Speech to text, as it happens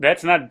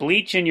That's not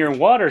bleach in your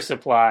water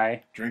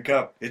supply. Drink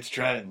up. It's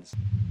Trends.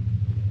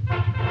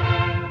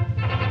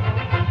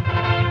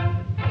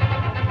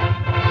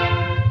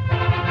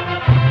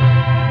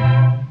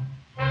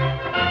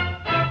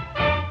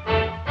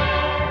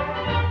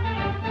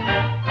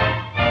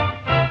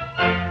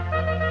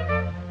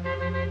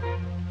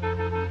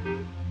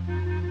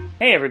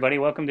 Hey everybody,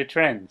 welcome to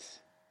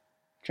Trends.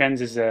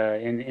 Trends is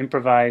an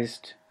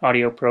improvised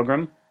audio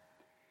program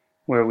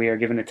where we are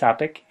given a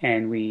topic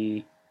and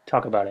we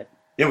talk about it.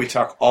 Yeah, we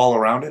talk all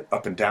around it,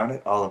 up and down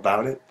it, all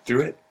about it,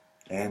 through it.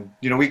 And,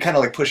 we kind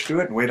of like push through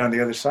it and wait on the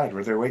other side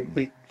where they're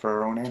waiting for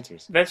our own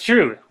answers. That's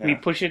true. Yeah. We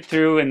push it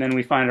through and then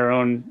we find our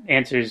own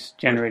answers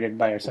generated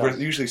by ourselves.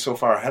 We're usually so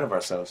far ahead of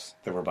ourselves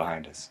that we're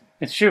behind us.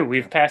 It's true.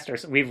 We've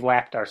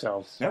lapped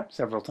ourselves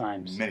several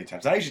times. Many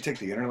times. I usually take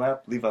the inner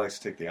lap. Levi likes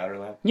to take the outer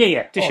lap.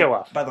 Yeah, to show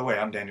off. By the way,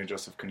 I'm Daniel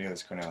Joseph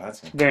Cornelius Cornell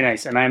Hudson. Very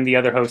nice. And I'm the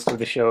other host of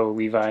the show,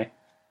 Levi.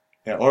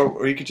 Yeah,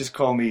 or you could just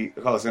call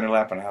us inner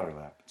lap and outer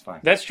lap. It's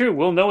fine. That's true.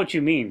 We'll know what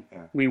you mean.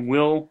 Yeah. We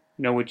will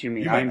know what you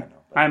mean. You might not know,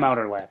 I'm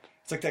outer lap.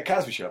 It's like that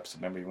Cosby Show episode.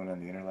 Remember you went on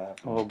the inner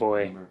lap? Oh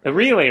boy, Remember? the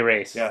relay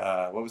race.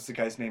 Yeah, what was the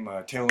guy's name?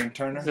 Tailwind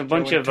Turner? It's a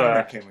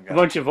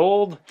bunch of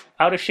old,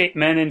 out of shape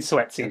men in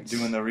sweatsuits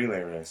doing the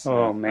relay race.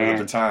 Oh man,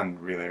 the baton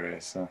relay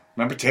race. So.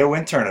 Remember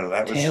Tailwind Turner?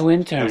 That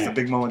was the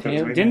big moment.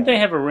 Didn't they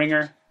have a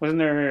ringer? Wasn't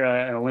there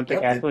an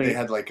Olympic athlete? They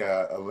had like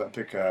a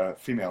Olympic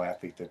female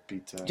athlete that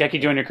beat Jackie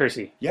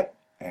Joyner-Kersee. Yep,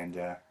 and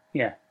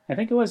yeah, I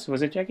think it was.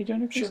 Was it Jackie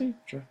Joyner-Kersee?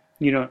 Sure.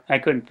 I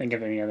couldn't think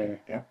of any other.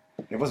 Yeah,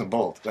 it wasn't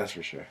Bolt. That's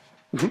for sure.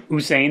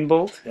 Usain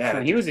Bolt?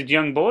 Yeah. He was a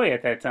young boy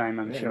at that time,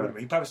 I'm sure.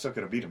 He probably still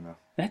could have beat him, though.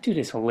 That dude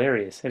is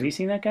hilarious. Have you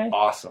seen that guy?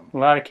 Awesome. A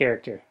lot of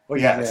character. Well,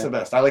 yeah, it's the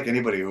best. I like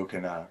anybody who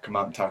can come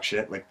out and talk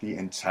shit like the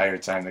entire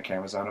time the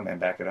camera's on him and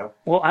back it up.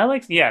 Well,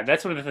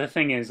 that's what the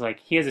thing is. Like,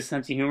 he has a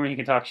sense of humor. He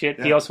can talk shit.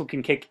 Yeah. He also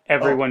can kick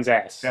everyone's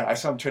ass. Yeah, I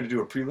saw him try to do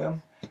a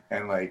prelim,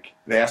 and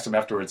they asked him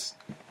afterwards,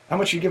 how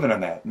much are you giving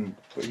on that? And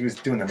he was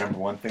doing the number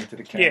one thing to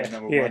the camera,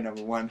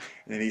 number one.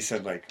 And then he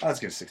said,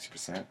 let's give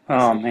 60%.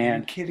 Oh, man. Are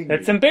you kidding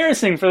That's me?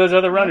 embarrassing for those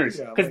other runners.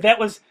 Because that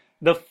was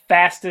the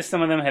fastest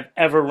some of them have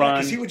ever run.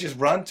 Because he would just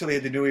run till they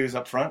knew he was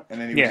up front,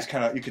 and then he would just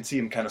you could see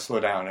him kind of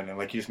slow down, and then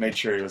he just made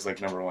sure he was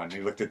number one.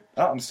 He looked at,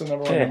 I'm still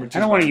number one, number two.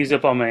 I don't want to use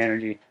up all my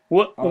energy.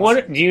 What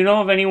do you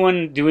know of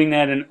anyone doing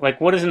that? And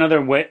what is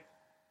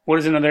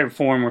another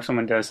form where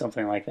someone does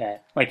something like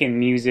that? Like in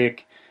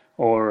music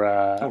or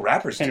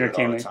rappers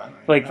entertainment. Do it all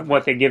the time.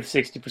 What they give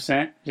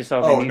 60%? Just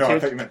all oh they no, need I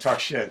thought you meant talk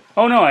shit.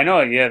 Oh no, I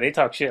know. Yeah, they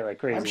talk shit like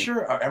crazy. I'm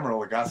sure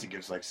Emerald Lagasse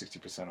gives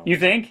 60%. You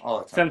think? All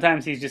the time.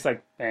 Sometimes he's just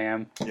like,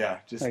 bam. Yeah,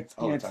 just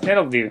all the time.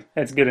 That'll do.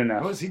 That's good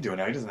enough. What is he doing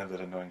now? He doesn't have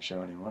that annoying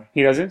show anymore.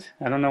 He doesn't?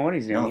 I don't know what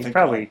he's doing. He's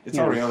probably it's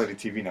all reality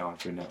TV now on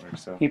Food Network.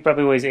 So he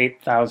probably weighs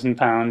 8,000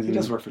 pounds. He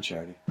does work for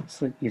charity.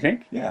 You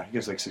think? Yeah, he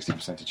gives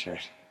 60% to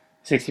charity.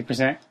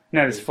 60%?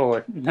 Not as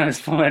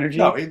full energy?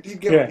 No, he'd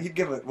give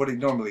it what he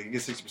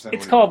gets 60%.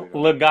 It's called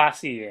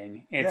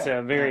Lagasseing. It's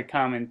a very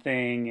common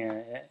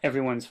thing.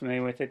 Everyone's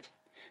familiar with it.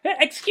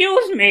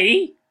 Excuse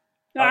me.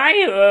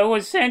 I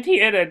was sent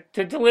here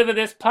to deliver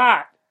this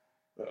pot.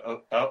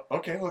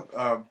 Okay.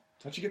 Well,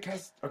 don't you get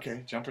past...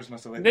 Okay, Jumpers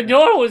must have... The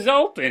door was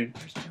open.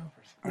 Where's Jumpers?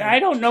 I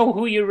don't know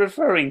who you're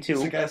referring to.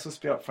 He's the guy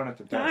supposed to be up front at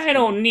the desk. I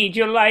don't need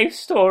your life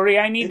story.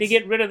 I need to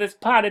get rid of this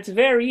pot. It's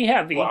very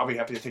heavy. Well, I'll be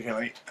happy to take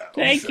it.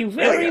 Thank you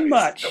very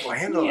much. Double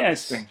handle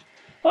yes. Thing.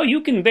 Oh, you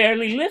can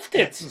barely lift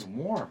it. This is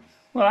warm.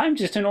 Well, I'm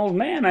just an old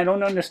man. I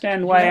don't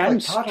understand why I'm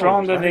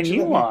stronger than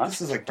you are.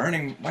 This is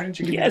burning. Why didn't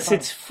you give me Yes,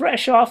 it's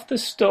fresh off the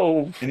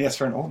stove. And yes,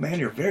 for an old man,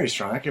 you're very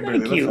strong. I can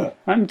barely lift that.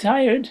 I'm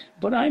tired,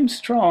 but I'm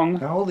strong.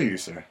 How old are you,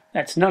 sir?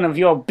 That's none of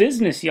your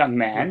business, young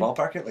man.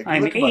 Ballpark it?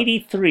 I'm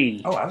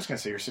 83. Oh, I was going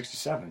to say you're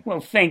 67.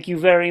 Well, thank you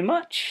very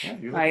much.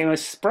 Yeah, I am a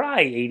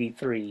spry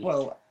 83.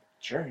 Well,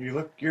 sure.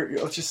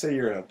 Let's just say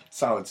you're a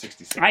solid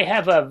 66. I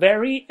have a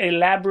very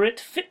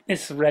elaborate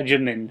fitness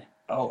regimen.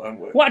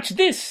 Oh, watch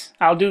this.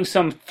 I'll do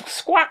some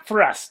squat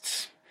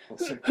thrusts.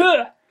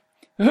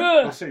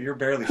 Well, sir, you're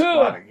barely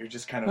squatting. You're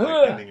just kind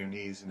of bending your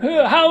knees.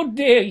 How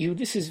dare you?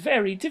 This is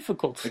very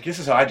difficult. This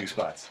is how I do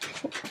squats.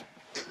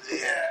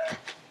 Yeah.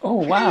 Oh,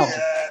 wow.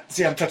 Yeah.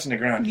 See, I'm touching the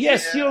ground.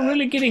 Yes, you're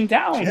really getting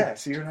down. Yeah,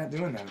 see, you're not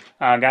doing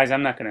that. Guys,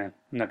 I'm not gonna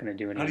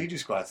do any. How do you do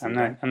squats? I'm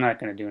not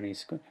gonna do any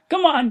squats.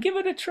 Come on, give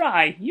it a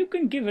try. You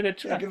can give it a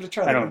try. Yeah, give it a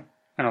try. I don't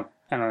know.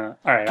 All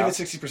right. Give it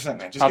 60%,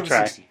 man. Just I'll give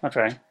try. it 60. I'll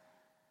try.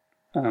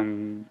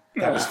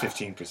 That was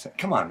 15%.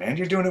 Come on, man.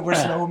 You're doing it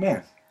worse than an old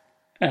man.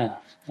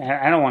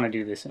 I don't want to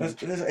do this.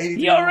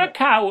 You're a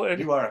coward.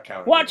 You are a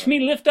coward. Watch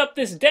me lift up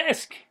this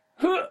desk.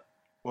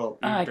 Well,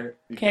 I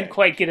can't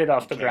quite get it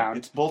off the ground.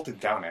 It's bolted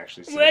down,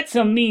 actually. So. That's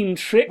a mean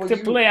trick to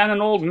play on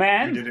an old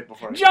man. You did it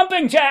before.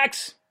 Jumping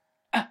jacks.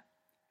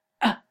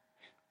 You're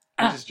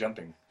just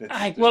jumping.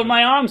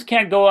 My arms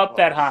can't go up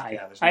that high.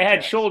 Yeah, I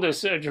had shoulder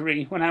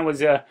surgery when I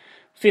was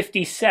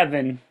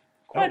 57.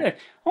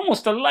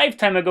 Almost a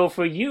lifetime ago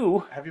for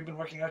you. Have you been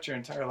working out your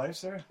entire life,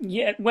 sir?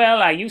 Yeah, well,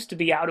 I used to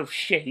be out of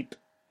shape.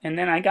 and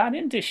then I got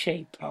into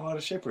shape. How out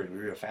of shape were you?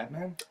 Were you a fat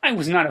man? I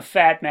was not a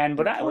fat man,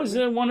 but I was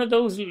one of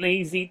those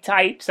lazy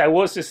types. I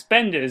wore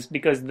suspenders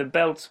because the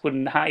belts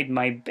wouldn't hide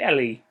my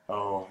belly.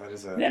 Oh, that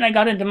is a... Then I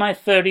got into my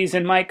 30s,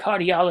 and my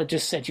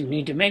cardiologist said, you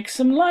need to make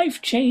some life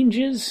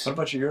changes. What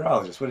about your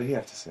urologist? What did he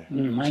have to say?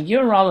 My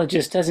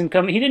urologist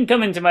he didn't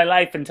come into my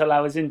life until I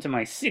was into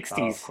my 60s.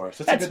 Oh, of course.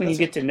 That's when you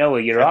get to know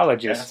a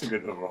urologist. Yeah, that's a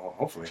good,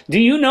 hopefully. Do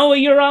you know a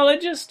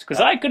urologist? Because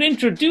I could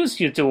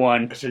introduce you to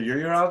one. So your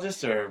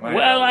urologist or my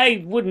Well,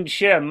 urologist? I wouldn't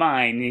share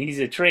mine. He's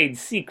a trade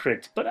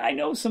secret. But I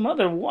know some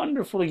other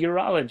wonderful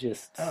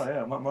urologists. Oh,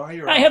 yeah, my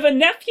urologist. I have a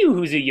nephew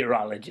who's a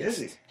urologist. Is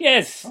he?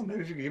 Yes. Oh,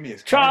 maybe if you could give me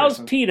his card or Charles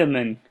something. Peterman.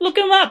 Look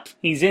him up.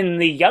 He's in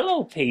the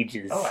yellow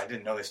pages. Oh, I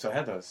didn't know they still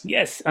had those.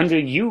 Yes, under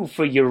U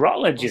for Well, so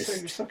urologist.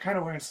 you're still kind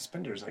of wearing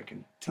suspenders, I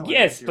can tell.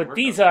 Yes, but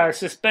these are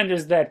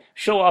suspenders that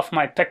show off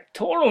my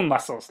pectoral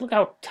muscles. Look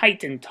how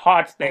tight and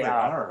taut they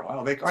are.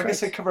 Wow, I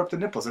guess they cover up the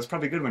nipples. That's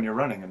probably good when you're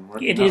running and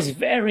working It out. is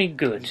very You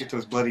good. get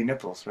those bloody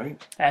nipples,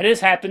 right? That has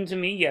happened to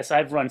me. Yes,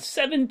 I've run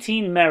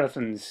 17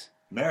 marathons.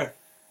 Marathons.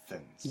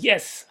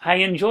 Yes, I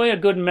enjoy a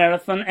good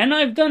marathon, and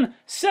I've done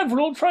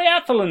several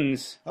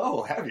triathlons.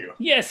 Oh, have you?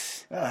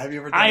 Yes, Have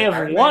you ever done I an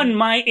have Ironman? won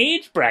my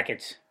age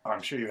bracket. Oh,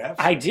 I'm sure you have.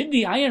 I did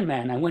the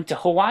Ironman. I went to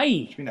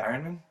Hawaii. You mean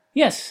Ironman?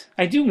 Yes,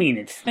 I do mean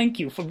it. Thank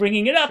you for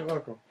bringing it You're up.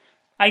 welcome.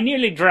 I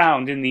nearly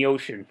drowned in the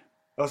ocean.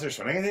 Oh, is there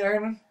swimming in the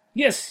Ironman?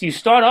 Yes, you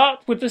start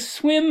out with a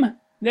swim,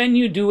 then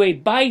you do a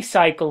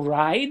bicycle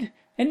ride,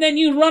 and then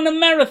you run a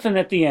marathon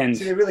at the end.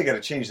 See, they really got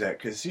to change that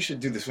because you should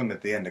do the swim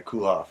at the end to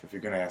cool off. If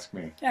you're going to ask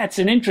me. That's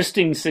an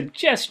interesting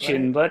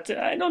suggestion, but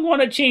I don't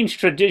want to change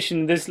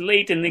tradition this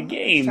late in the Next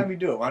game. time you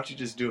do it, why don't you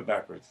just do it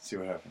backwards and see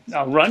what happens?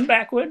 I'll run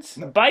backwards,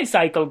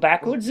 bicycle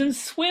backwards, and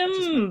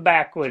swim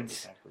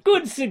backwards.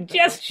 Good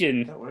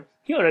suggestion. That works.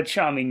 You're a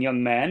charming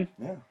young man.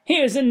 Yeah.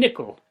 Here's a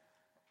nickel.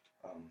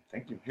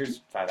 Thank you.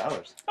 Here's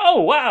 $5.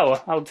 Oh,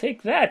 wow, I'll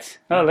take that.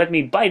 Oh, let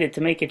me bite it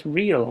to make it Well,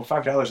 real.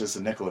 $5 is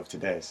the nickel of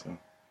today, so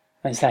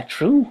Is that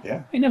true?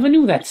 yeah. I never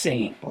knew that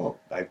saying. Well,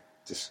 I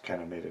just kind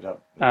of made it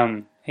up.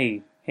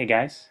 Hey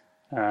guys.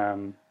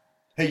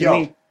 Hey, yo,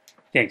 me-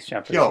 Thanks,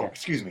 John. please, yo, yeah.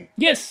 excuse me,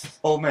 Yes,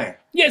 old man.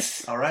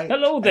 yes. All right.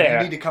 Hello And there.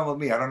 you need to come with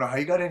me. I don't know how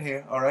you got in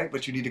here. All right,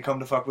 but you need to come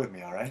to fuck with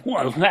me. All right.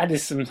 Well, that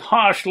is some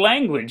harsh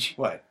language.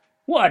 What?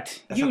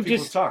 What? That's you how people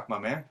just... talk, my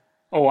man.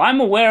 Oh, I'm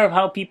aware of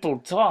how people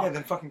talk. Yeah,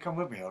 then fucking come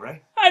with me. All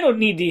right. I don't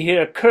need to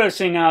hear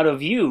cursing out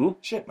of you.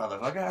 Shit,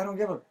 motherfucker. I don't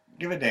give a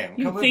damn.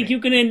 You Come with think me. you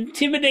can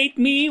intimidate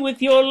me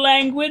with your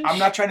language? I'm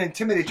not trying to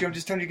intimidate you. I'm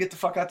just telling you to get the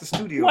fuck out the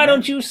studio. Why man.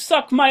 don't you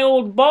suck my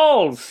old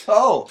balls?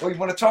 Oh, you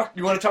want to talk?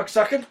 You want to talk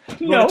sucking?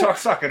 You No. want to talk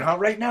sucking, huh?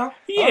 Right now? Huh?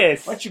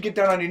 Yes. Why don't you get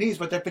down on your knees?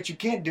 But you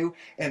can't do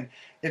and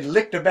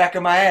lick the back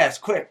of my ass,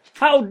 quick.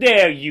 How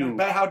dare you?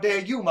 But how dare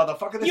you,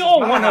 motherfucker? This is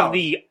You're my one house. of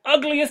the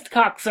ugliest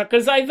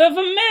cocksuckers I've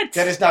ever met.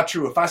 That is not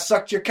true. If I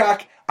sucked your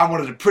cock, I'm one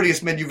of the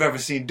prettiest men you've ever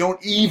seen.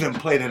 Don't even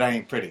play that I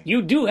ain't pretty.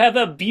 You do have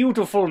a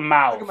beautiful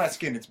mouth. Look at my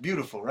skin. It's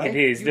beautiful, right? It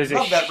is. You There's a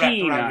love that wrapped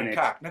sheen around on your it.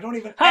 cock. Now don't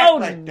even How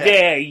act like that.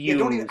 dare you,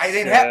 Don't even, it ain't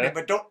sir. happening,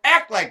 but don't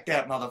act like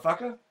that,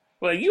 motherfucker.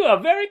 Well, you are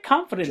very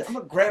confident. I'm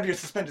gonna grab your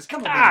suspenders.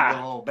 Come on, Ah. you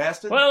little old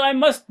bastard. Well, I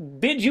must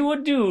bid you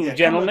adieu, Yeah,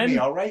 gentlemen. Come with me,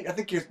 all right? I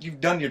think you've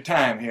done your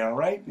time here, all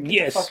right? Get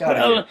Yes. the fuck out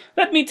of Well, here.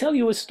 let me tell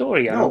you a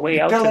story on No, the way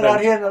you out tell to it the...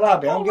 out here in the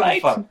lobby. I don't All give right.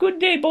 a fuck. Good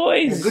day,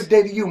 boys. Yeah, good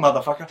day to you,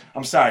 motherfucker.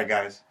 I'm sorry,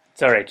 guys.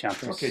 It's all right,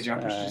 Jumpers. Okay,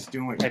 Jumpers, just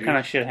doing what you That do. kind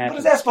of shit What happens.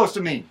 is that supposed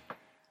to mean?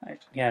 I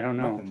don't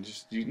know. Nothing.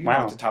 Just you Wow.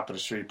 know at the top of the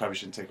street, you probably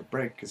shouldn't take a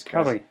break.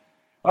 Probably.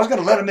 I was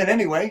gonna let him in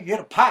anyway. He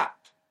had a pop.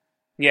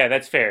 Yeah,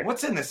 that's fair.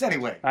 What's in this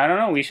anyway? I don't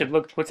know. We should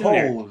look. What's in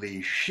there?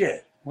 Holy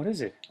shit! What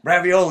is it?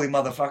 Ravioli,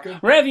 motherfucker.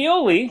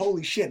 Ravioli.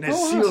 Holy shit! And there's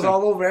Oh, seals awesome.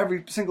 all over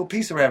every single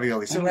piece of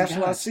ravioli. So Oh my that's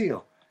God. a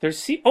seal.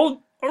 There's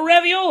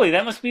ravioli.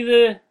 That must be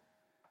the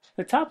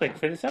topic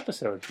for this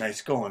episode.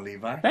 Nice going,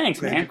 Levi. Thanks,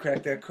 Glad man. you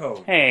cracked that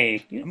code.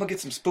 Hey, I'm gonna get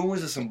some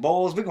spoons and some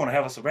bowls. We're gonna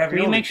have us a ravioli.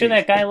 can you make sure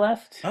feast. that guy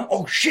left? Huh?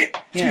 Oh shit!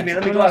 Excuse Yeah, me.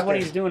 Let me who go knows out what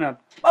there. he's doing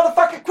up.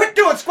 Motherfucker, quit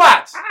doing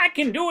squats. I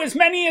can do as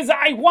many as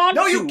I want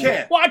No, to. you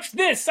can't. Watch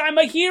this. I'm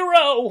a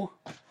hero.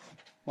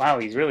 Wow,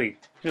 he's really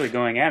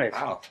going at it.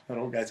 Wow, that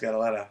old guy's got a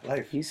lot of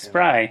life. He's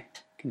spry.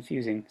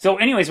 Confusing. So,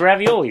 anyways,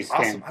 raviolis.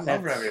 Awesome. Dan. I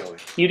love That's- ravioli.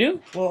 You do?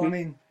 Well, I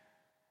mean,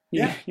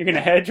 yeah. You're gonna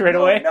hedge right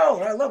no, away. No,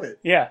 I love it.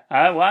 Yeah.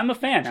 Well, I'm a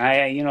fan.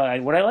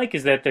 What I like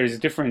is that there's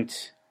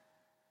different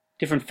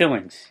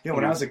fillings. Yeah,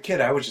 when I was a kid,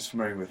 I was just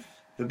familiar with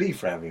the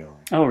beef ravioli.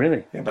 Oh,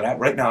 really? Yeah, but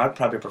right now, I'd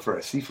probably prefer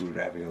a seafood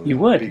ravioli. You than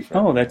would? beef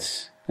Oh, ravioli.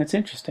 that's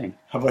interesting.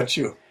 How about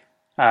you?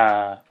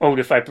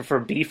 If I prefer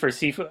beef or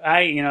seafood,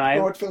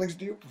 What fillings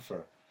do you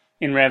prefer?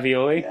 in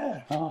ravioli.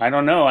 Yeah. Oh, I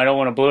don't know. I don't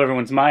want to blow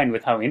everyone's mind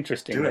with how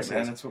interesting Do this it,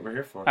 man. is. That's what we're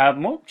here for.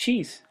 More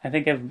cheese. I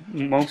think I've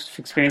most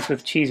experience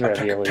with cheese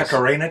raviolis.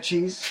 Tacarena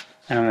cheese?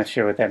 I'm not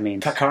sure what that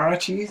means. Takara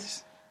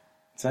cheese?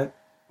 Is that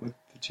what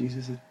the cheese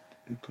is that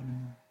they put in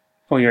there?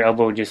 Oh, your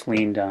elbow just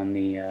leaned on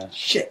the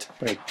Shit.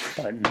 brake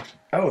button.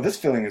 Oh, this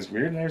filling is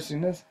weird. Never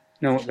seen this.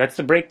 No, that's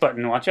the brake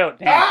button. Watch out.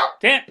 Dan. Ah!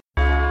 Dan.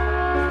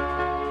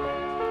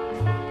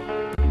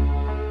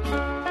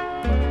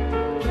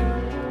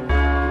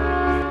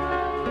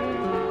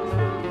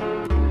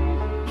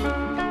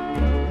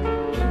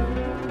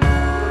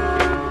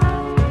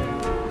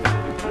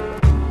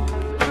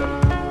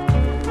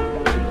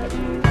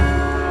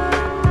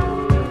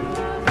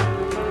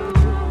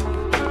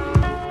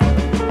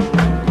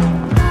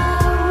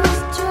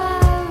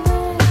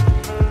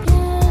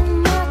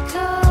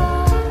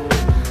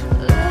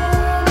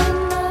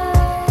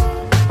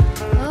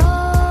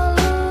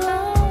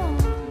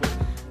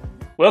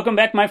 Welcome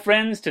back, my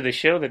friends, to the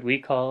show that we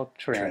call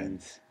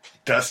Trends.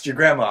 Dust your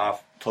grandma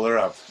off, pull her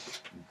up,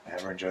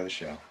 have her enjoy the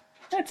show.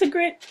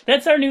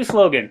 That's our new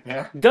slogan.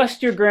 Yeah.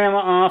 Dust your grandma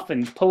off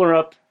and pull her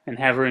up and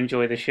have her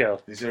enjoy the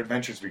show. These are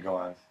adventures we go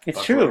on.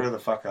 It's true. Pull her the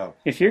fuck up.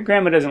 If your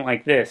grandma doesn't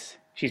like this,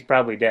 she's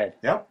probably dead.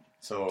 Yep.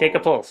 So take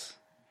a pulse.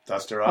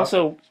 Dust her off.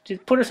 Also,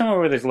 just put her somewhere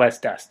where there's less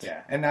dust.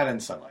 Yeah, and not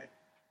in sunlight.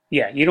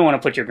 Yeah, you don't want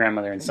to put your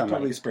grandmother in sunlight.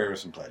 Probably spray her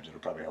some pledge. It'll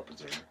probably help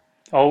preserve her.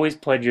 Always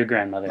pledge your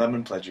grandmother.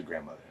 Lemon pledge your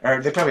grandmother.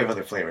 Or they probably have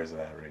other flavors of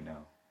that right now.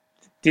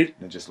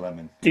 Than just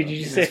lemon. Did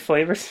you just say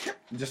flavors?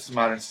 Just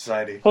modern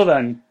society. Hold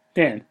on,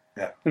 Dan.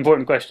 Yeah.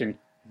 Important question.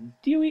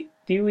 Do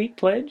you eat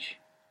pledge?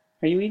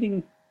 Are you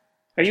eating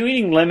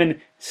lemon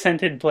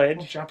scented pledge?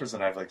 Well, Jumpers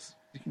and I've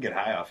you can get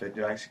high off it.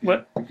 You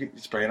what? You can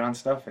spray it on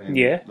stuff and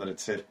let it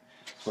sit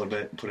a little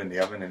bit and put it in the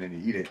oven and then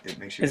you eat it. It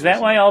makes you. Is that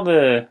why all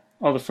the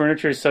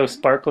furniture is so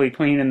sparkly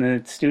clean in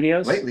the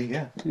studios? Lately,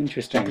 yeah.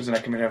 Interesting. Jumpers and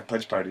I come in and have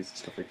pledge parties and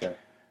stuff like that.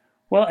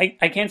 Well,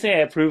 I can't say I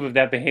approve of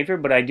that behavior,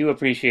 but I do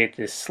appreciate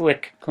the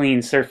slick,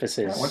 clean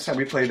surfaces. Yeah, one time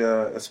we played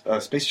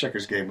a Space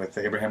Checkers game with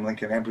Abraham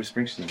Lincoln and Bruce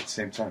Springsteen at the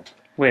same time.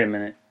 Wait a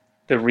minute.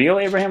 The real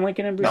Abraham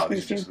Lincoln and Bruce Springsteen? No,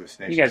 these are just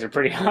hallucinations. You guys are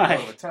pretty high.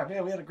 All the time.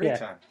 Yeah, we had a great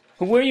time.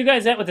 Where are you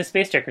guys at with the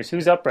Space Checkers?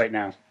 Who's up right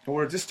now? Well,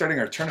 we're just starting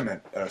our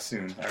tournament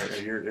soon, our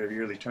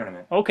yearly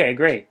tournament. Okay,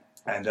 great.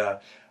 And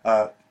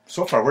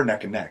so far, we're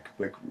neck and neck.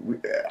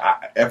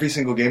 Every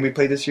single game we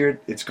played this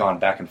year, it's gone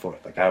back and forth.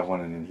 I have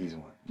one and then he's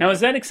one. Now,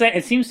 is that exciting?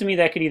 It seems to me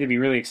that could either be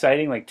really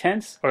exciting, like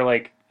tense, or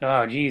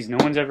oh, geez, no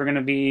one's ever going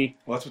to be...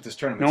 Well, that's what this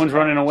tournament No one's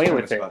running away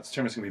with it. This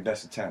tournament's going to be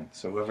best of 10,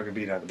 so whoever can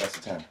beat out the best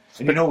of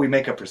 10. And we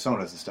make up personas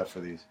and stuff for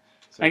these.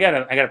 So I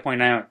gotta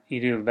point out, you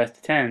do the best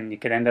of 10, you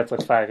could end up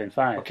with 5 and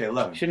 5. Okay,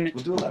 11. Shouldn't it?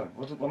 We'll do 11.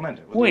 We'll amend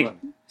it. Wait, do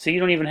 11. So you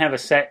don't even have a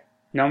set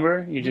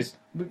number? You just...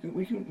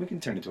 We can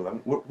turn it to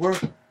 11.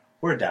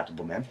 We're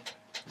adaptable, man.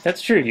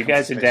 That's true. You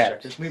guys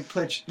adapt. Checkers. We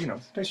play,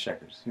 space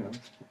checkers,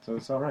 so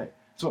it's all right.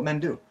 It's what men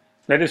do.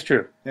 That is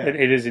true. Yeah.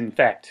 It is, in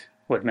fact,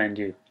 what men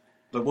do.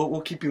 But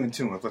we'll keep you in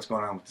tune with what's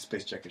going on with the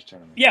Space Checkers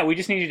tournament. Yeah, we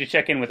just need you to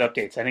check in with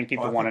updates. I think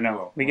people want to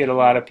know. We will. get a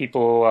lot of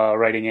people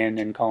writing in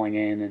and calling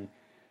in and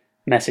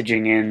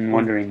messaging in,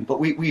 wondering.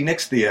 But we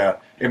nixed the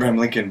Abraham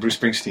Lincoln, Bruce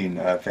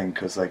Springsteen thing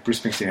because Bruce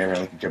Springsteen and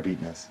Abraham Lincoln kept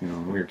beating us. We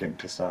were getting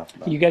pissed off.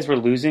 You guys were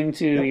losing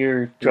to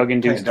your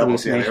drug-induced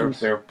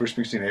hallucinations? Yeah, Bruce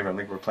Springsteen and Abraham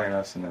Lincoln were playing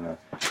us, and then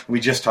we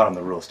just taught them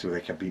the rules, too.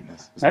 They kept beating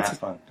us. It was not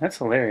fun. That's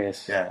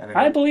hilarious. Yeah, and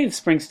I believe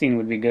Springsteen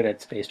would be good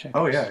at Space Checkers.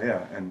 Oh,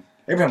 yeah. And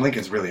Abraham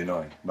Lincoln's really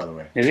annoying, by the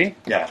way. Is he?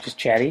 Yeah. Just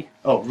chatty?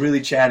 Oh,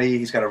 really chatty.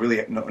 He's got a really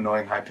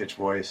annoying, high-pitched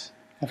voice.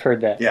 I've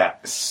heard that. Yeah,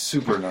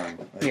 super annoying.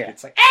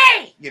 It's like,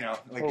 hey!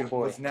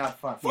 It's not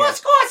fun. Yeah. 4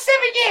 scores, 7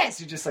 years!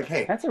 You're just like,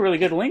 hey. That's a really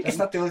good Lincoln. That's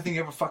not the only thing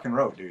you ever fucking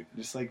wrote, dude.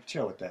 Just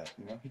chill with that,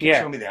 He can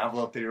show me the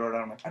envelope that he wrote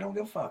on. I'm like, I don't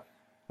give a fuck.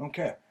 I don't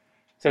care.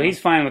 So he's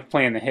fine with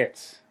playing the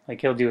hits.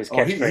 He'll do his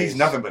catchphrase. He's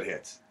nothing but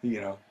hits.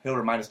 He'll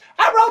remind us,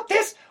 I wrote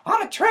this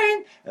on a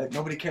train!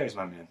 Nobody cares,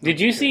 my man. Did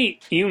you see,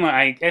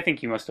 I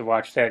think you must have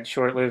watched that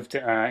short-lived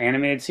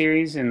animated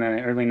series in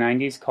the early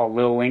 90s called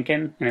Little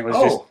Lincoln, and it was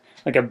just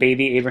like a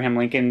baby Abraham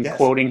Lincoln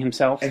quoting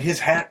himself. And his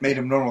hat made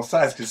him normal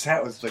size because his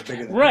hat was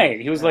bigger than him.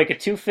 He was like a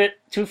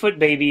 2-foot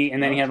baby,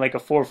 and then he had like a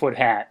 4-foot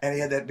hat. And he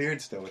had that beard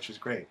still, which was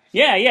great.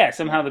 Yeah.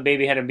 Somehow the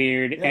baby had a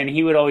beard, and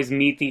he would always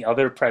meet the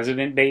other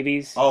president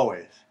babies.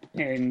 Always.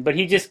 But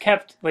he just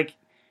kept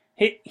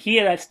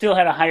he still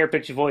had a higher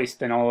pitched voice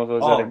than all of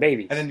those other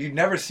babies. And then you'd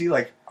never see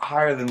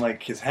higher than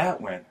his hat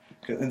went.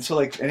 And so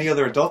any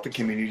other adult that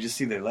came in, you just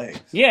see their legs.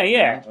 Yeah.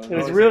 It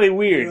was really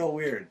weird. Real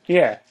weird.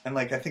 Yeah. And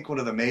I think one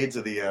of the maids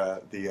of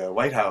the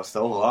White House, the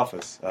Oval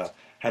Office,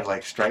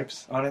 had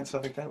stripes on it and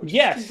stuff like that. Which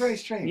is very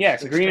strange.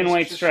 Yes, green and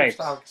white stripes.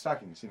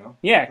 Stockings,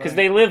 Yeah, because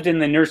they lived in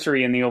the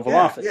nursery in the Oval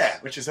Office. Yeah,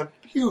 which is a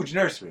huge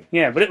nursery.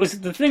 Yeah, but it was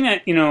the thing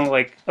that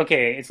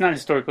okay, it's not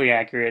historically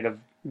accurate of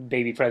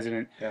baby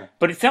president. Yeah.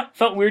 But it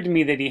felt weird to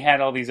me that he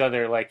had all these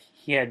other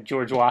he had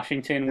George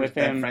Washington with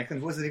him.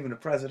 Franklin wasn't even a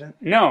president.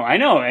 No, I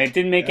know. It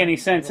didn't make any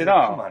sense at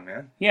all. Come on,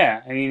 man.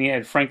 Yeah, I mean, he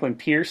had Franklin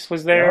Pierce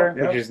was there,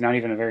 which is not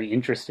even a very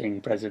interesting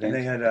president.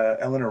 And they had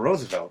Eleanor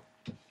Roosevelt.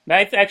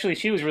 Actually,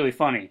 she was really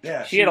funny.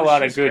 Yeah, she had a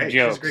lot of good jokes.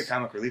 She was a great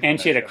comic relief. And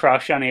she had a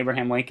crush on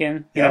Abraham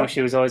Lincoln.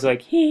 She was always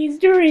like, he's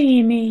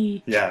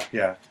dreamy.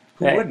 Yeah.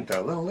 Who wouldn't,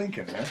 though? Little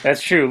Lincoln, man.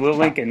 That's true, Little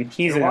Lincoln.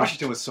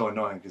 Washington was so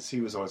annoying because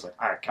he was always like,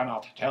 I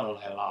cannot tell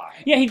a lie.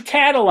 Yeah, he'd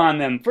tattle on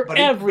them for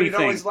everything. But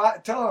he'd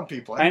always tell on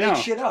people and make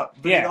shit up.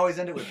 But he'd always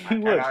end it with, I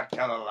cannot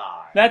tell a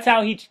lie. That's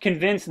how he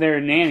convinced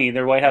their nanny,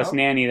 their White House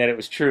nanny, that it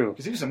was true.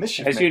 Because he was a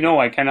mischief As maker. you know,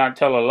 I cannot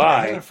tell a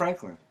lie. Him and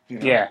Franklin.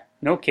 Yeah,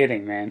 no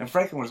kidding, man. And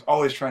Franklin was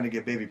always trying to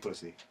get baby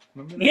pussy.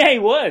 Remember that? Yeah, he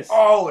was.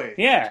 Always.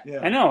 Yeah,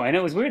 I know. And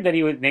it was weird that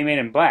they made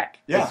him black.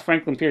 Yeah.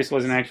 Franklin Pierce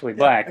wasn't actually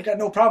black. I got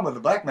no problem with the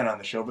black men on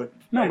the show, but...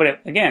 No, but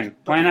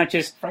why not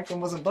just...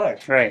 Franklin wasn't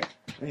black. Right.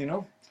 You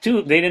know?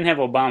 They didn't have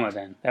Obama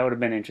then. That would have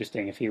been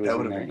interesting if he was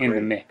in the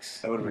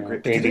mix. That would have been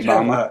great. Baby they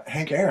didn't have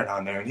Hank Aaron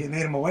on there, and he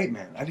made him a white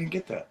man. I didn't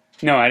get that.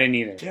 No, I didn't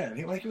either. Yeah, and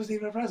he wasn't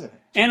even a president.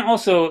 And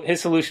also,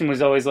 his solution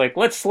was always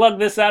let's slug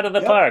this out of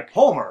the park.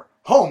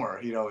 Homer,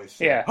 he'd always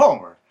say. Yeah.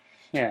 Homer.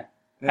 Yeah.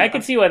 I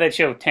could see why that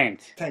show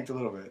tanked. Tanked a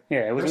little bit.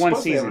 Yeah, it was one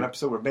season. They have an season.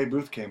 episode where Babe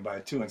Ruth came by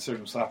too and served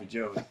him sloppy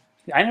joes.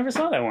 I never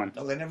saw that one.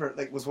 No, they never.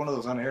 Like, it was one of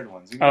those unaired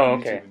ones. You Oh, go on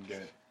okay. YouTube and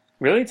get it.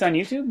 Really? It's on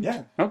YouTube?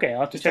 Yeah. Okay,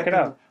 I'll have to Just check it type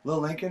in out.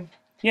 Little Lincoln.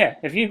 Yeah,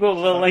 if you go to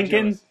Little Sloppy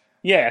Lincoln, Joes.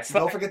 yeah.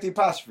 Don't forget the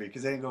apostrophe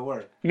because they ain't gonna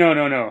work. No.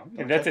 Don't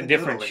That's a type in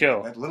different Little show.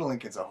 Lincoln. That Little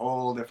Lincoln's a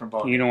whole different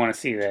ballgame. You don't want to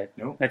see that.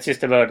 Nope. That's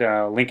just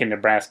about Lincoln,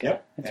 Nebraska.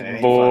 Yep. It's And it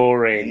ain't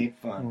boring. fun. It ain't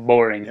fun.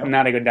 Boring. Yep.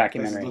 Not a good This is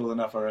documentary. little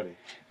enough already.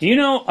 Do you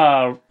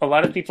know a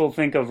lot of people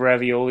think of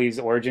ravioli's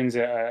origins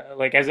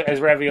like as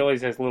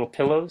raviolis as little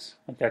pillows?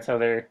 Like that's how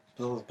they're.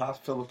 Filled with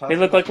pasta. They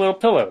look like little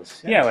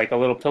pillows. Yeah. Yeah, like a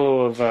little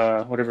pillow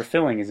of whatever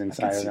filling is I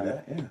inside can of see them.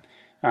 that.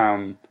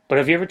 Yeah. But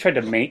have you ever tried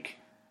to make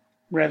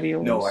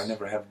raviolis? No, I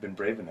never have been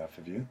brave enough.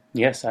 Have you?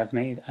 Yes, I've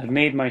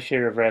made my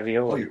share of Oh,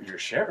 ravioli. your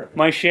share of it.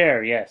 My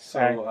share, yes.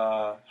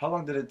 So, how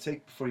long did it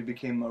take before you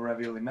became a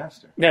ravioli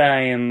master?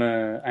 I'm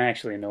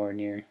actually nowhere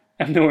near.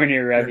 I'm nowhere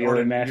near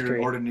ravioli mastery. You're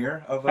an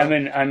ordinaire of. I'm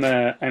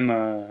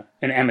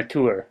an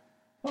amateur.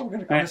 Oh, we're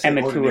gonna say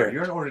amateur. ordinaire.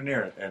 You're an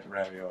ordinaire at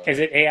ravioli. Is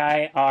it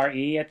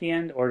AIRE at the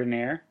end?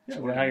 Ordinaire? Yeah, Is that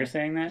how ordinaire. you're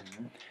saying that?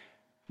 Mhm.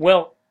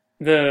 Well,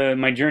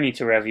 my journey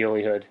to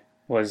raviolihood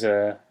was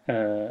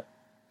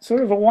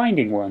sort of a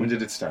winding one. When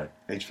did it start?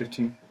 Age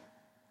 15.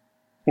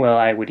 Well,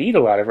 I would eat a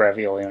lot of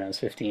ravioli when I was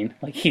 15,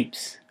 like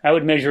heaps. I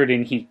would measure it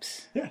in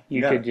heaps. Yeah,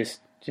 You got could it.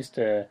 just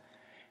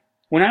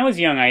when I was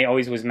young, I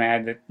always was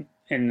mad that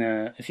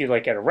if you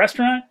like at a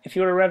restaurant, if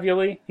you order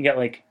ravioli, you got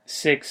like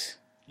 6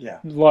 Yeah.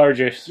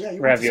 largest Yeah,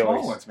 you want the small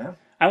raviolis. ones, man.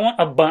 I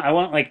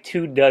want like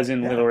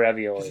 24 Yeah. little Because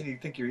raviolis. you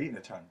think you're eating a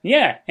ton.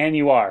 Yeah, and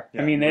you are.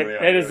 Yeah, I mean, you that, really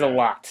are, that is really a are.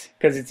 lot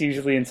because it's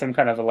usually in some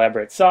kind of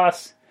elaborate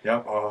sauce.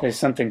 Yep. Oh, There's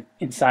something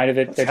inside of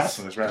it let's have that's.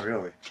 some of this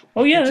ravioli.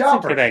 Oh yeah, Good that's job,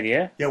 a good Bert.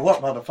 idea. Yeah,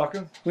 what,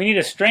 motherfucker? We need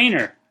a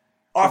strainer.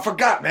 Oh, I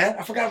forgot, man.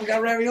 I forgot we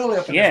got ravioli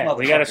up in this Yeah, motherfucker.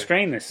 we got to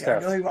strain this Yeah,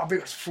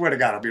 stuff. swear to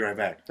God, I'll be right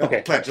back.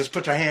 Okay. Pledge. Just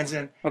put your hands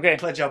in. Okay.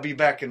 Pledge. I'll be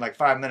back in like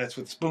 5 minutes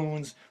with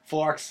spoons,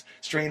 forks,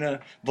 strainer,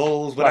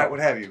 bowls, Wow. what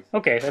have you.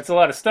 Okay, that's a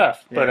lot of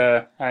stuff.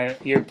 Yeah.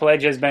 But your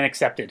pledge has been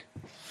accepted.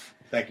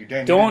 Thank you,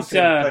 Dan. Don't,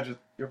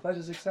 Your pledge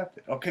is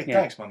accepted. Okay, Yeah.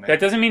 thanks, my man. That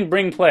doesn't mean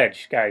bring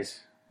pledge, guys.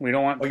 We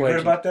don't want Oh, you pledge.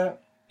 heard about that?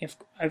 If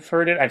I've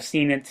heard it, I've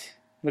seen it.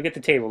 Look at the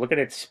table. Look at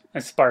its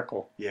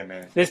sparkle. Yeah,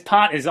 man. This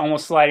pot is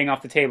almost sliding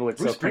off the table. It's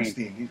Bruce so clean.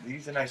 Springsteen,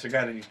 he's a nicer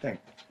guy than you think.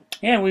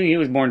 Yeah, he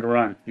was born to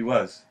run. He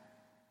was.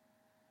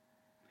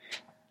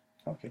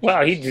 Okay.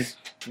 Well, he just.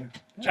 Yeah.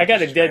 I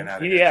got a Just ran dead. out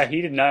of here. Yeah,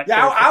 he did not.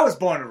 Yeah, I was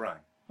born to run.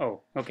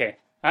 Oh, okay.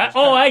 was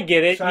I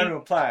get it. Trying to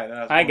imply that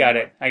I was I born got to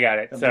it. run. I got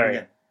it. Then Sorry.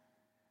 again.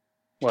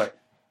 What?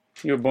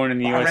 You were born in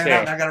the I ran out and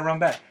USA. I got to run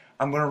back.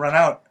 I'm going to run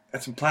out.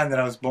 That's implying that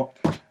I was born.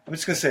 I'm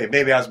just going to say,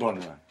 baby, I was born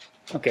to run.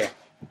 Okay.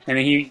 And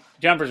then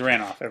jumpers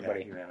ran off.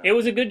 Everybody. he ran off. It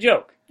was a good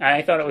joke.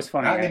 I thought it was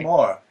funny. Not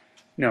anymore.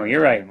 No,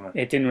 you're right. anymore.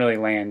 It didn't really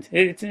land.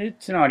 It's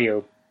an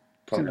audio.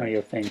 It's an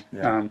audio thing.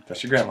 Yeah,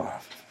 that's your grandma.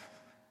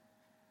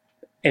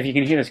 If you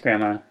can hear this,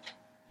 Grandma,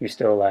 you're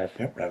still alive.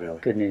 Yep, ravioli.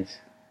 Good news.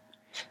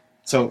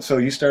 So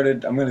you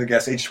started, I'm going to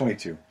guess, age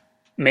 22.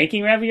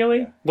 Making ravioli?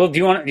 Yeah. Well, do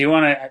you want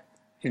to?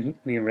 We can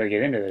really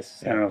get into this.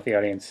 I Yeah. don't know if the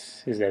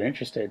audience is that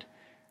interested,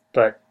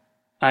 but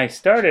I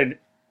started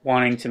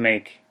wanting to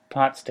make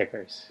pot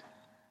stickers.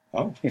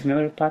 Oh. You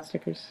familiar with pot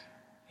stickers?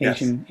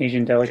 Yes.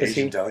 Asian delicacy.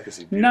 Asian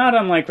delicacy. Beautiful. Not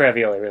unlike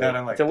ravioli, really. Not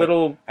unlike, it's a but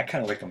little I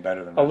kind of like them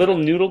better than a little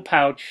noodle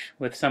pouch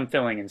with some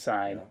filling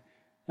inside.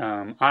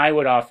 I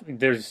would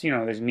there's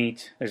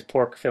meat, there's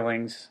pork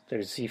fillings,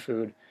 there's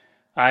seafood.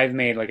 I've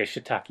made like a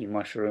shiitake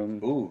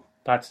mushroom Ooh,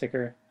 pot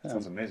sticker.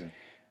 sounds amazing.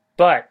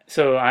 But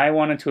so I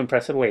wanted to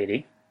impress a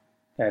lady.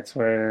 That's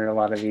where a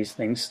lot of these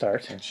things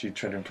start. And she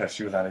tried to impress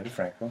you with Ani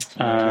DeFranco.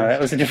 That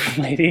was a different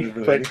lady,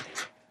 Different but lady.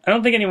 I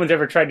don't think anyone's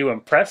ever tried to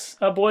impress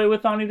a boy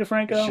with Ani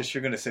DeFranco. It's just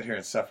you're going to sit here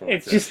and suffer with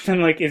It's this. just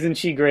been like, isn't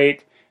she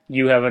great?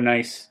 You have a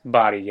nice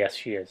body. Yes,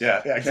 she is.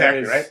 Yeah, That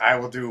exactly, is- right? I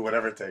will do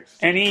whatever it takes.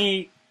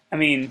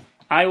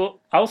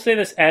 I'll say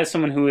this as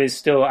someone who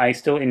is I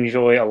still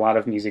enjoy a lot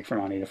of music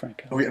from Ani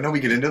DeFranco. I know we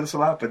get into this a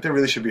lot, but there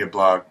really should be a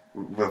blog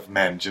with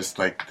men just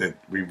like that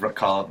we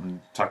call it and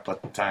talk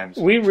about the times.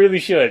 We really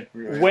should.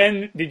 Really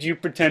When did you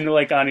pretend to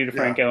like Ani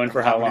DeFranco Yeah, and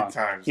for how many long?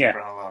 times, Yeah. for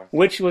how long.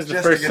 Which was the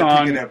Just first to get a peek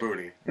song? in that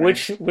booty. right?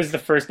 Which was the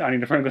first Ani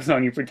DeFranco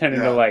song you pretended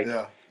yeah, to like?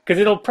 Yeah. Because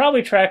it'll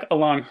probably track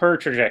along her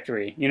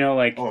trajectory. You know,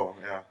 like Oh,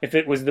 yeah. if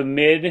it was the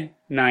mid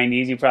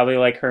 '90s, you probably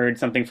like heard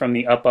something from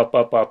the Up Up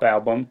Up Up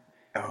album.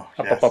 Oh,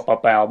 Up yes. Up Up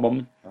Up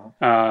album.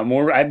 Oh.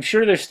 More. I'm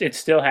sure it's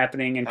still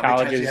happening in How many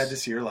times colleges you had to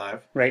see her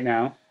live? right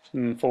now.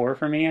 4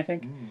 for me, I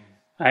think. Mm.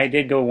 I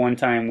did go one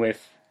time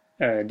with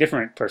a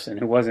different person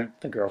who wasn't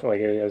the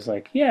girlfriend. Like I was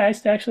like, yeah,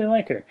 I actually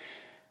like her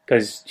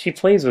because she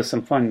plays with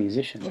some fun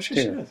musicians Oh, she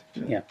too. is.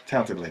 She's a Yeah.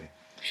 talented lady.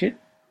 It's She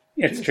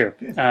is, true.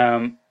 she is.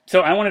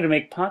 So I wanted to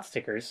make pot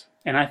stickers,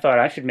 and I thought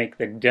I should make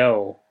the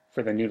dough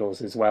for the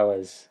noodles as well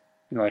as,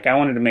 like I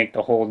wanted to make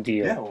the whole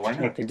deal. Yeah, well, why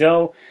not? Make the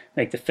dough,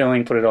 make the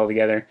filling, put it all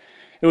together.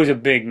 It was a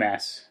big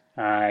mess.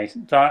 I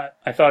thought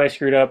I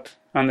screwed up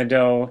on the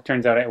dough.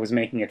 Turns out I was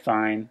making it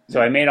fine.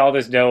 So I made all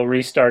this dough,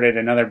 restarted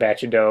another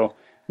batch of dough,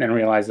 then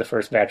realized the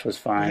first batch was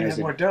fine. You It have was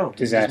a more dough. You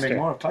disaster. just make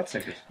more pot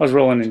stickers. I was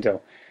rolling in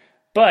dough.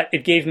 But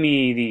it gave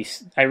me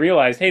I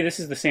realized, hey, this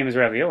is the same as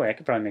ravioli. I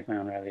could probably make my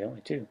own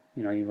ravioli too.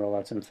 You roll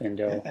out some thin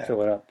dough,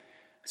 fill it up.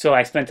 So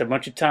I spent a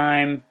bunch of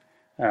time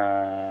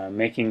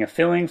making a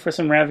filling for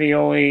some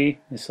ravioli,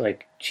 this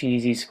like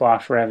cheesy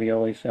squash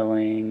ravioli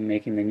filling,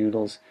 making the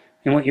noodles.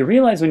 And what you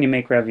realize when you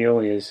make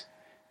ravioli is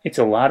it's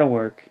a lot of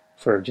work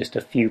for just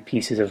a few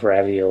pieces of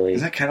ravioli.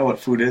 Is that kind of what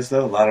food is,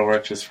 though? A lot of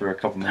work just for a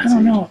couple minutes? I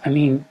don't know. I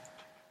mean,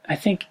 I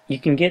think you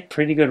can get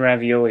pretty good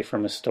ravioli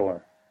from a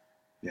store.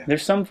 Yeah.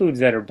 There's some foods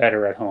that are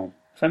better at home.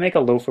 If I make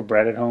a loaf of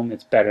bread at home,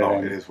 it's better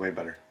than it is way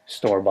better.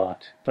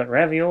 Store-bought. But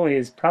ravioli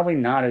is probably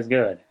not as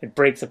good. It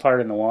breaks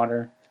apart in the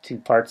water. Two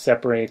parts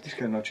separate. You just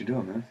gotta know what you're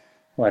doing, man.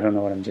 Well, I don't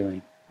know what I'm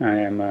doing.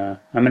 I'm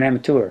an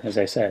amateur, as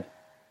I said.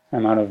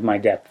 I'm out of my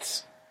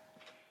depths.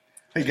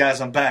 Hey guys,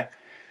 I'm back.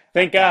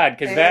 Thank God,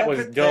 because that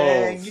was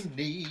dull. You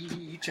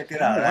need. Check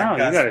it out. Wow,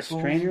 you got a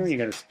strainer, you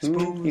got a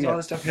spoon, you got all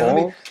this stuff.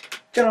 bowls.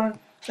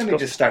 Let me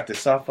just start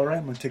this off, all right?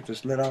 I'm gonna take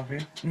this lid off here.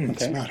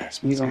 Okay. Smell that.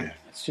 Smells good.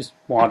 It's just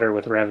water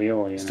with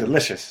ravioli. It's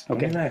delicious.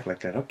 Okay. Don't act like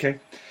that. Okay.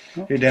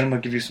 Here, Dan, I'm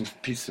gonna give you some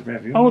pieces of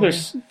ravioli. Oh,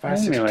 there's 5,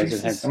 6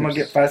 pieces. I'm gonna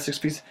get 5, 6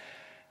 pieces.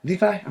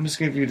 Levi, I'm just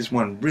gonna give you this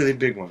one really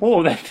big one.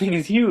 Whoa, that thing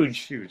is huge.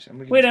 It's huge.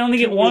 Wait, I only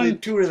get one?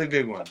 Two really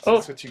big ones. Oh.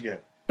 That's what you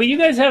get. But you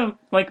guys have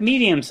like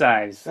medium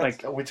size.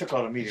 We took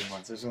all the medium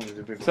ones. There's only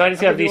the big ones. So I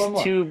just have these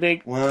two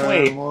big.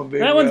 Wait,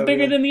 that one's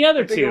bigger than the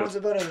other two. The two. big ones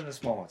are better than the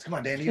small ones. Come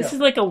on, Dan, eat This up. is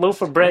like a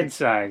loaf of bread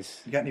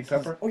size. You got any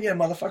pepper? Oh yeah,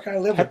 motherfucker, I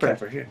live with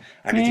pepper. Here,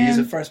 I get to use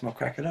it first. I'm gonna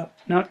crack it up.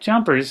 No,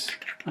 Jumpers.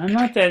 I'm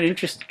not that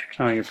interested.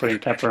 Oh, you're putting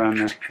pepper on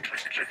there.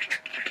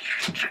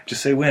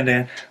 Just say when,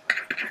 Dan.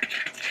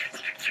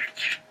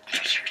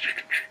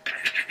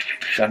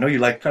 I know you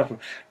like pepper.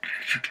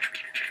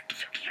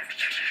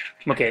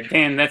 Okay,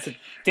 Dan,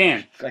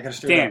 Dan. I gotta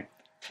stir Dan. it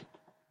up.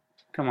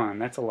 Come on,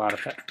 that's a lot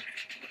of pepper.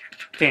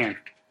 Dan.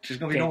 There's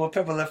gonna be no more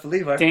pepper left for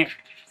Levi.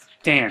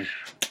 Dan.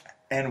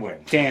 And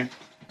when? Dan.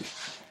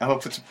 I'm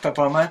gonna put some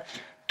pepper on mine.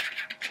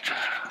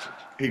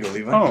 Here you go,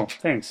 Levi. Oh,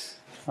 thanks.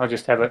 I'll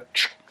just have it.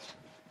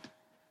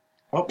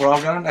 Oh, we're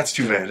all gone? That's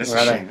too bad. That's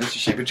a shame. That's a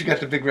shame. But you got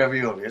the big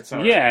ravioli. It's all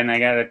right. Yeah, and I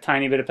got a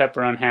tiny bit of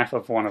pepper on half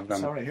of one of them.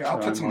 It's all right. Here, I'll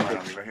put some on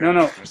right here.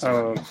 No.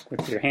 Oh,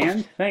 with your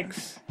hand?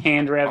 Thanks.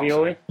 Hand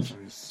ravioli?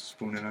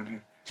 Spoon it on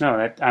here.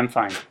 No, I'm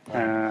fine.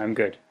 I'm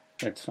good.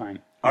 That's fine.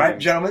 All right,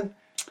 gentlemen.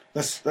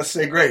 Let's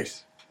say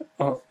grace.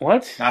 Oh,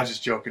 what? No, I was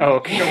just joking. Oh,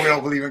 okay. You know we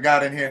don't believe in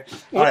God in here.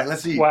 All right,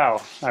 let's eat.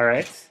 Wow. All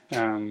right.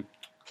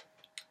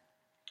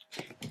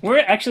 We're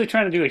actually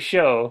trying to do a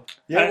show.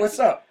 Yeah, what's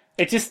up?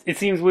 It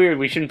seems weird.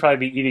 We shouldn't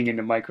probably be eating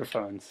into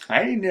microphones.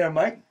 I ain't there,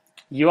 Mike.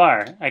 You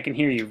are. I can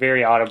hear you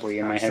very audibly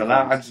in my headphones.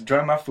 I'm just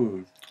enjoying my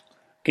food.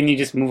 Can you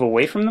just move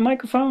away from the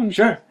microphone?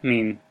 Sure. I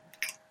mean,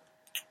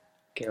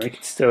 okay, we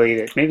can still eat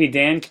it. Maybe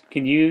Dan,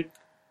 can you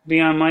be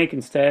on mic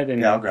instead?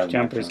 And yeah, I'll grab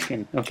Jumpers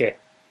can. Okay.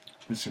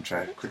 I'm just gonna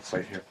try a quick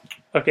bite here.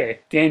 Okay,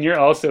 Dan, you're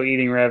also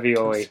eating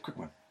ravioli. Just a quick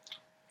one.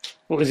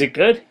 Well, is it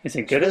good? Is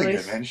it good really at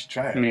least? Good, man. You should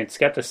try it. I mean, it's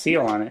got the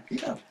seal on it.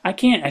 Yeah. I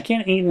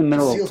can't eat in the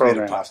middle of the program.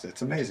 Made of pasta.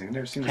 It's amazing. I've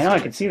never seen this. I know. I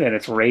can see that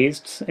it's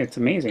raised. It's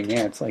amazing.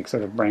 Yeah, it's like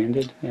sort of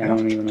branded. Yeah, I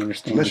don't even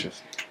understand.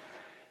 Delicious.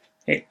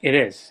 It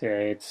is.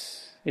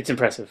 It's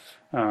impressive.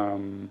 But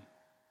I'm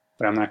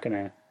not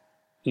gonna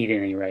eat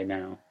any right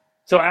now.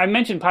 So I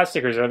mentioned pot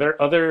stickers. Are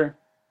there other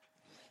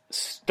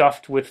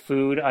stuffed with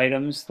food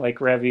items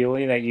like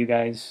ravioli that you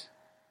guys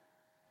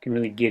can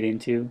really get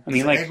into? I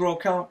mean, like egg roll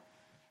count.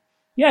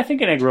 Yeah, I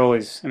think an egg roll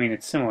is. I mean,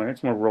 it's similar.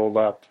 It's more rolled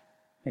up.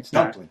 It's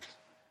dumplings.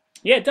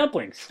 Yeah,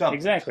 dumplings.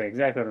 Exactly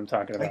what I'm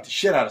talking about. Like the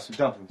shit out of some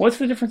dumplings. What's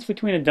the difference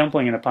between a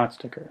dumpling and a pot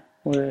sticker?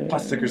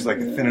 Pot sticker's like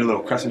a thinner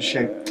little crescent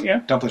shape. Yeah.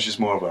 Dumpling's just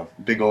more of a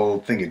big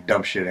old thing you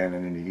dump shit in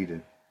and then you eat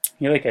it.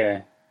 You're like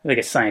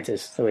a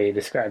scientist, the way you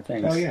describe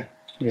things. Oh yeah.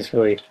 You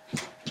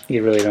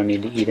really don't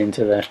need to eat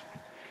into the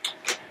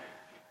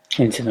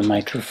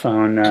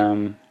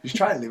microphone. Just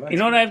try it, Levi. You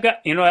know what I've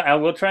got? You know what? I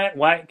will try it.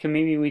 Why? Can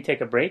maybe we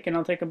take a break and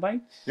I'll take a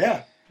bite?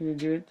 Yeah. Can we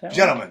do it that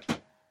Gentlemen,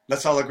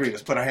 let's all agree.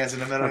 Let's put our hands in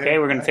the middle. Okay,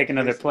 we're gonna take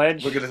another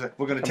pledge. We're gonna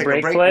take a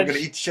break. Pledge. We're gonna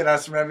eat shit out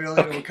of some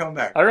ravioli and we'll come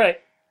back. All right.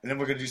 And then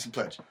we're gonna do some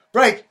pledge.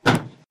 Break.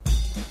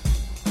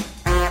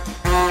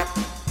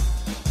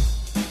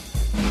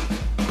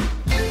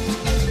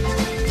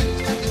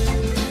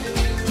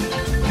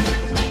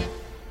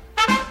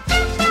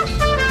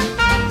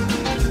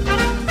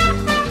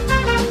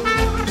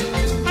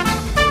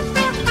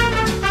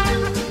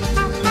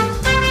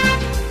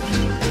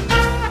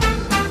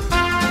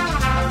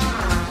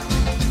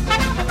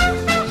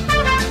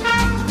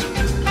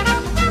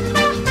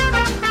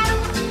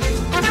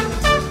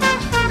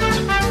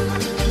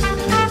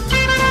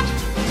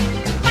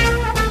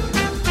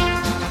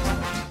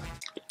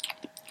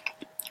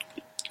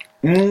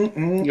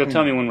 You'll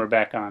tell me when we're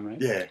back on,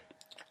 right? Yeah.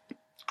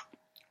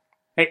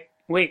 Hey,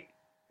 wait.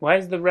 Why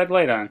is the red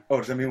light on? Oh,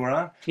 does that mean we're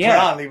on? Yeah.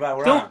 We're on, Levi.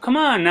 We're on. Come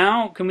on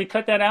now. Can we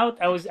cut that out?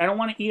 I don't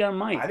want to eat on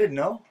mic. I didn't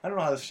know. I don't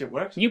know how this shit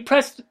works.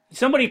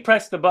 Somebody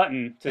pressed the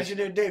button.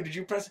 Engineer Dave, did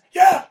you press it?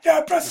 Yeah, I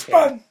pressed the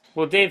button.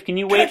 Well, Dave, can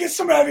you wait? Can I get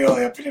some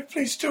ravioli up in here,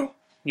 please, too?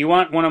 You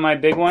want one of my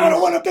big ones? I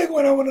don't want a big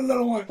one. I want a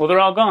little one. Well, they're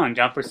all gone.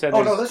 Jumper said.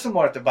 Oh no, there's some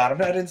more at the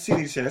bottom. I didn't see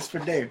these here. That's for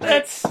Dave.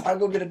 I'll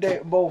go get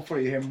a bowl for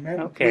you here,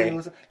 man. Okay.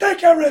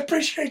 Thank you. I really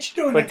appreciate you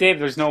doing that. But Dave,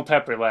 there's no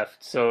pepper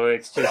left, so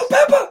it's just. No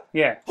pepper?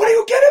 Yeah. What are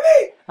you kidding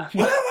me?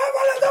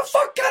 What the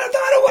fuck kind of?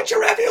 I don't want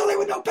your ravioli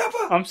with no pepper.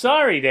 I'm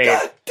sorry, Dave.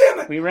 God damn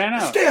it. We ran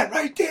out. Dan,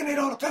 right? Dan ate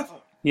all the pepper.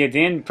 Yeah,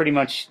 Dan pretty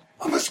much.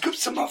 I'm gonna scoop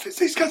some off.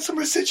 He's got some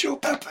residual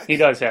pepper. He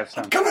does have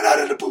some. Coming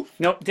out of the booth.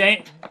 No,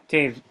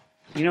 Dave,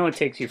 you know it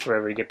takes you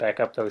forever to get back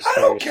up those stairs.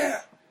 I don't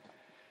care.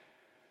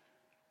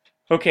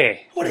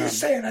 Okay. What are you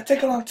saying? I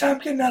take a long time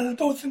getting out of the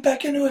booth and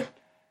back into it?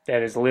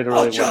 That is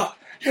literally jog.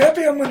 You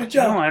happy I'm gonna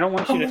jog? No, I don't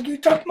want you to. You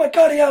talked to my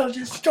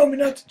cardiologist. He told me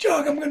not to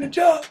jog. I'm gonna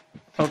jog.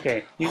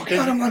 Okay. God,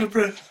 I'm out of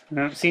breath.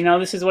 See, now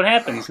this is what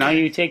happens. Okay. Now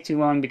you take too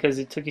long because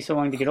it took you so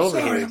long to get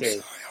over here,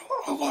 Dave. Sorry.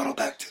 I'll waddle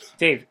back to the...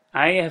 Dave,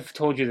 I have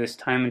told you this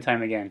time and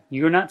time again.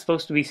 You're not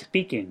supposed to be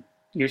speaking.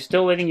 You're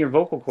still letting your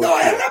vocal cords. No,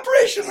 I had an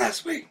operation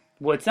last week.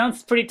 Well, it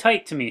sounds pretty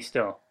tight to me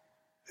still.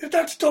 The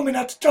doctor told me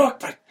not to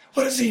talk, but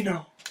what does he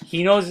know?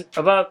 He knows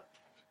about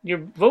your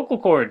vocal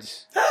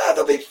cords.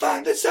 They'll be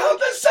fine. They sound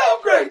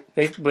great.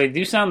 They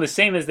do sound the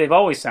same as they've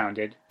always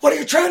sounded. What are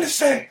you trying to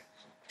say?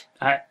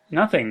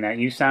 Nothing. That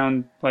you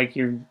sound like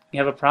you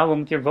have a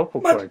problem with your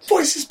vocal cords. My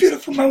voice is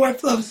beautiful. My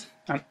wife loves it.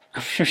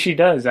 I'm sure she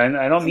does. I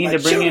don't mean to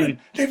bring in...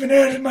 They've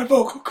inherited my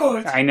vocal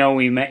cords. I know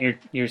we met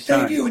your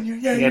son. Dave Jr.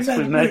 Yeah,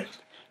 yes,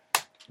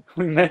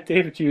 we met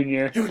Dave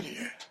Jr.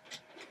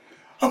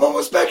 I'm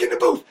almost back in the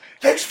booth.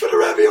 Thanks for the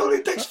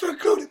ravioli. Thanks for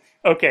including me.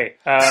 Okay.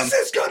 This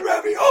is good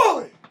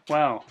ravioli.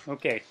 Wow.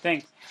 Okay.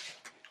 Thanks.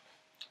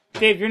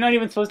 Dave, you're not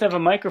even supposed to have a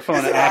microphone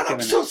active.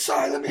 I'm so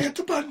sorry. Let me hit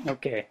the button.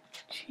 Okay.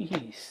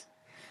 Jeez.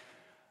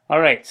 All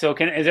right. So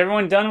is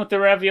everyone done with the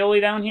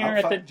ravioli down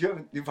here?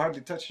 You've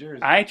hardly touched yours.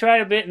 I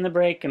tried a bit in the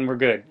break and we're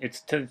good.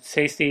 It's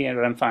tasty and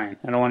I'm fine.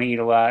 I don't want to eat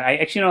a lot.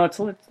 It's a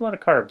lot of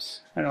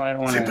carbs. I don't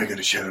want to. Simply going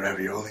to share the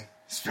ravioli.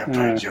 It's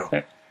Vampire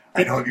Joe.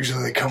 I know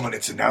usually they come when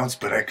it's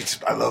announced, but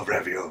I love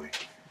ravioli.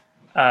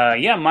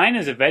 Yeah, mine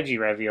is a veggie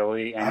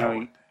ravioli.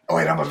 Oh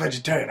wait, I'm a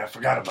vegetarian. I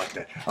forgot about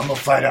that. I'm gonna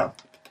fly down.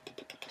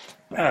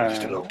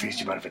 Just a little piece.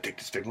 Do you mind if I take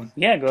this big one?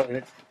 Yeah,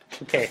 go.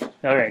 Okay,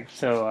 all right.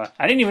 So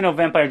I didn't even know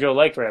Vampire Joe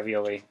liked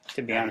ravioli.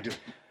 To be honest,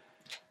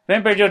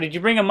 Vampire Joe, did you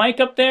bring a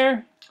mic up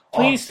there?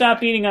 Please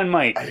stop eating on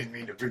mic. I didn't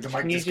mean to. The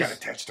mic just got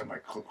attached to my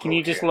cloak. Can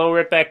you just lower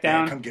it back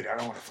down? Yeah, come get it. I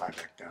don't want to fly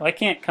back down. Well, I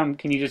can't come.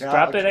 Can you just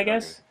drop it? I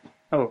guess.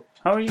 Oh,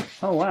 how are you?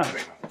 Oh, wow.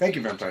 Thank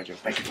you, Vampire Joe.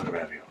 Thank you for the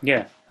ravioli.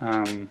 Yeah.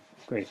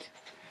 Great.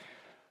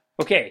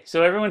 Okay,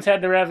 so everyone's had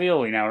the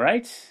ravioli now,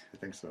 right? I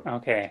think so.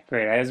 Okay,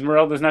 great.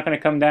 Esmeralda's not going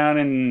to come down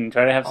and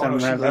try to have some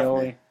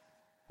ravioli.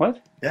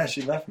 What? Yeah,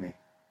 she left me.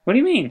 What do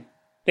you mean?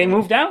 They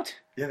moved out?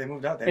 Yeah, they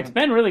moved out. It's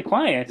been really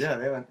quiet.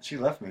 Yeah, she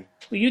left me.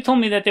 Well, you told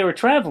me that they were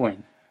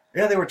traveling.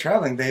 Yeah, they were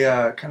traveling. They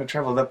kind of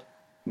traveled up,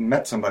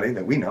 met somebody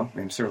that we know,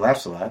 named Sir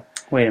Laughs-A-Lot.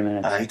 Wait a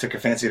minute. He took a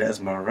fancy to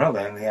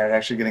Esmeralda, and they are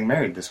actually getting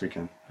married this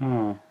weekend.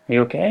 Oh, are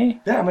you okay?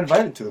 Yeah, I'm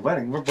invited to the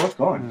wedding. We're both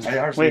going. I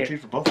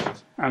RSVP'd for both of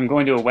us. I'm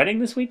going to a wedding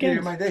this weekend? Yeah,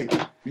 you're my date.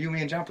 You,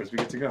 me, and Jumpers, we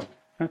get to go.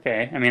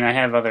 Okay. I mean, I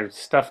have other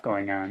stuff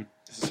going on.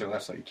 This is Sir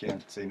Laughs-A-Lot. You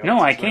can't say no. No,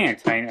 I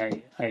can't.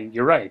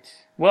 You're right.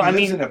 Well,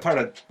 he lives in a part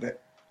of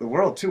the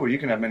world, too, where you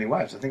can have many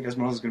wives. I think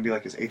Esmeralda's going to be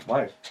like his 8th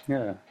wife.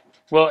 Yeah.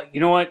 Well, you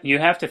know what? You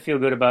have to feel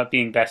good about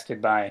being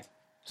bested by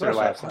Sir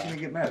Laughs-A-Lot. How can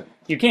you get mad?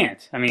 You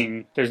can't. I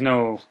mean, there's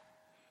no...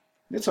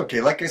 It's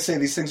okay. Like I say,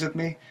 these things with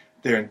me,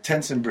 they're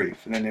intense and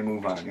brief, and then they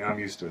move on. I'm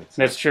used to it.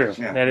 So. That's true.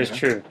 Yeah, that is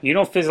true. You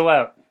don't fizzle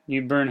out.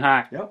 You burn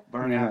hot. Yep,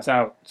 burn hot. And then it's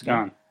out. It's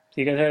gone.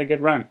 So you guys had a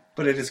good run.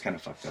 But it is kind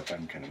of fucked up.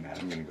 I'm kind of mad.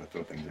 I'm going to go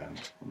throw things at him.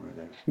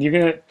 You're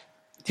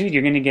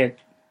gonna get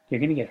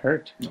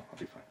hurt. No, I'll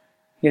be fine.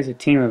 He has a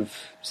team of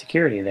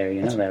security there.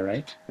 You know that,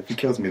 right? If he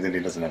kills me, then he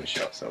doesn't have a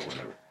show. So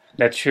whatever.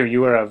 That's true.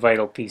 You are a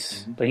vital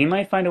piece, but he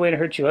might find a way to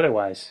hurt you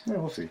otherwise. Yeah,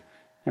 we'll see.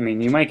 I mean,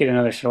 you might get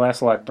another Sir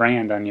Laughs-A-Lot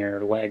brand on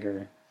your leg,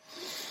 or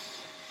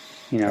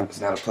It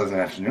was not a pleasant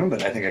afternoon,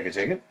 but I think I could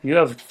take it. You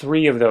have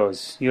 3 of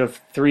those. You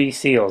have 3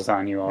 seals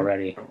on you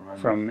already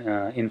from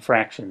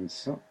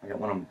infractions. Oh, I got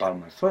one on the bottom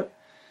of my foot.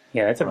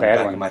 Yeah, that's a bad one. On the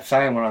back one. of my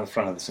thigh and one on the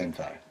front of the same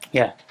thigh.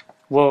 Yeah.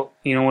 Well,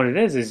 you know what it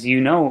is he's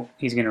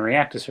going to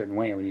react a certain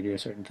way when you do a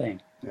certain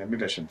thing. Yeah,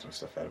 maybe I shouldn't throw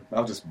stuff at him.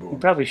 I'll just boo him. You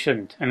probably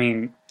shouldn't. I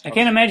mean, I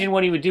can't imagine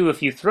what he would do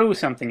if you threw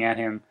something at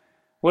him.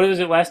 What was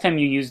it last time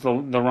you used the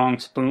wrong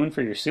spoon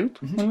for your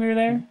soup when we were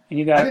there? And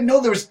you got. I didn't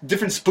know there was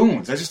different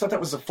spoons. I just thought that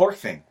was a fork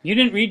thing. You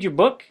didn't read your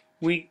book?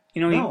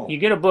 No. You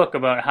get a book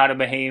about how to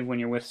behave when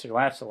you're with Sir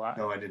Laughs-A-Lot.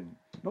 No, I didn't.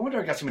 No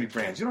wonder I got so many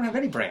brands. You don't have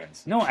any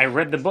brands. No, I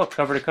read the book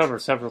cover to cover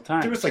several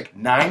times. There was like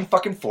 9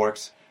 fucking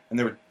forks, and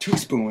there were 2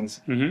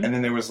 spoons, and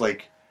then there was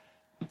like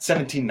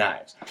 17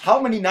 knives. How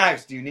many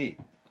knives do you need?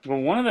 Well,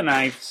 one of the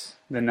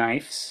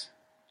knives,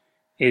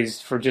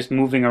 is for just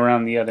moving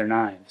around the other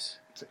knives.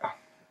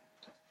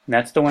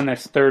 That's the one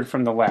that's third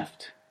from the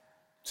left.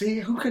 See,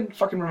 who can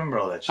fucking remember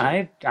all that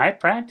shit? I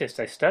practiced.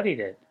 I studied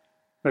it.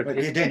 Look,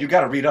 Dan, you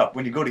got to read up.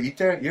 When you go to eat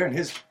there, you're in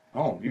his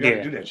home. You got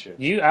to do that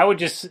shit. I would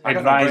just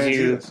advise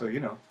you. So you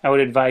know. I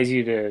would advise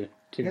you to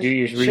to do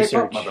your shape research. Shape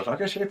up,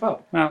 motherfucker. Shape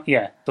up. Well,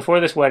 yeah. Before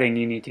this wedding,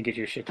 you need to get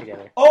your shit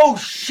together. Oh,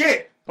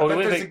 shit! Oh,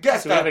 there's a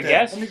guest out there.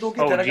 Guest? Let me go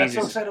get that. I got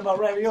so excited about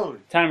ravioli.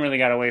 Time really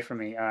got away from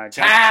me.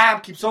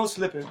 Time keeps on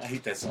slipping. I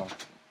hate that song.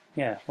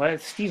 Yeah. Well,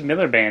 Steve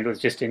Miller Band was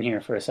just in here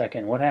for a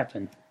second. What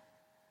happened?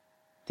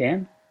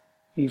 Dan?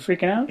 Are you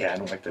freaking out? Yeah, I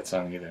don't like that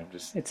song either.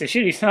 It's a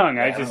shitty song.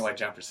 Yeah, I don't know why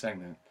Jumper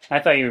sang that. I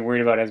thought you were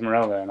worried about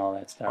Esmeralda and all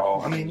that stuff.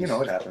 Oh, I mean, you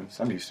know, it happens.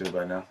 I'm used to it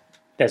by now.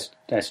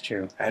 That's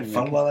true. I had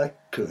fun while I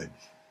could.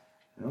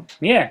 You know?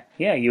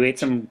 Yeah. You ate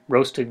some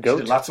roasted goat.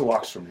 She did lots of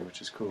walks for me, which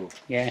is cool.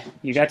 Yeah,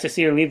 you got to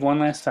see her leave one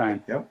last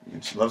time. Yep,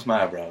 and she loves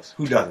my eyebrows.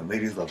 Who doesn't?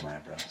 Ladies love my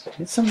eyebrows.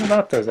 There's something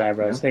about those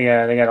eyebrows.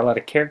 Yeah. They got a lot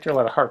of character, a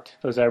lot of heart.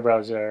 Those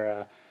eyebrows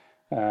are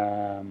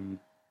intriguing.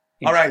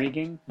 All right,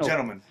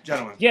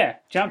 gentlemen. Yeah,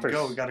 Jumpers.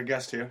 Go. We got a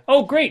guest here.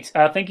 Oh, great!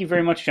 Thank you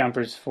very much,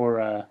 Jumpers,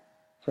 for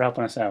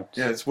helping us out.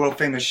 Yeah, it's world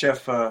famous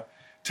chef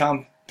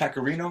Tom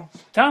Pecorino.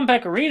 Tom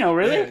Pecorino,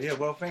 really? Yeah,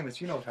 world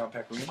famous. You know Tom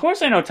Pecorino. Of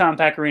course I know Tom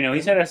Pecorino.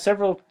 He's had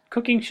several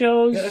cooking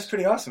shows. Yeah, that's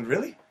pretty awesome.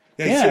 Really?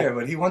 Yeah, he's here,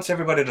 but he wants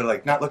everybody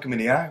to not look him in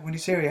the eye. When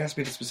he's here, he asked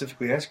me to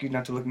specifically ask you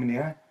not to look him in the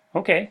eye.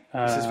 Okay. He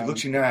says if he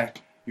looks you in the eye,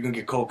 you're gonna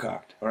get cold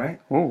cocked. All right?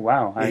 Oh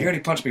wow! Yeah, he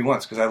already punched me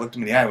once because I looked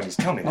him in the eye when he was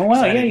telling me that. Oh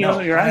wow!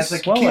 Yeah, your eyes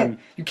swollen.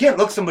 You can't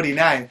look somebody in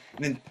the eye and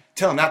then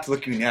tell him not to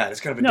look you in the eye.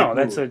 That's kind of a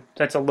dick move.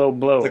 that's a low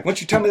blow. Like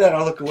once you tell me that,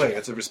 I'll look away.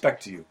 That's a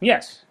respect to you.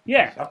 Yes.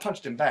 Yeah. I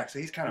punched him back, so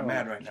he's kind of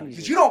mad right now. He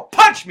says, "You don't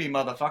punch me,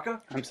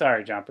 motherfucker." I'm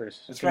sorry,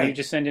 Jumpers. That's Can right. You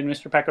just send in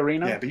Mr.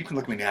 Pecorino? Yeah, but you can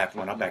look me in the eye if you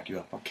want. I'll back you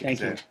up. I'll kick Thank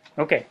his you. ass.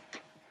 Okay.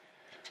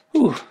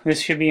 Ooh, this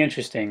should be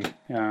interesting.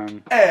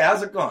 Hey,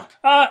 how's it going?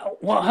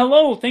 Well,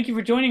 hello. Thank you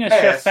for joining us,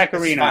 Chef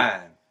Pecorino. It's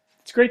fine.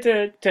 It's great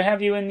to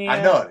have you in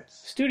the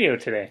studio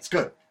today. It's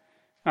good.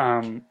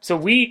 So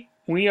we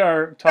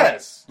are talking.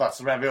 Yes, lots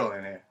of ravioli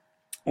in here.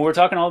 We're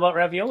talking all about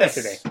ravioli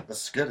today.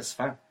 That's good. It's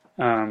fine.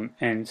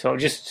 And so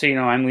just so you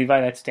know, I'm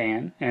Levi. That's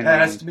Dan. And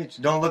nice to meet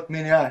you. Don't look me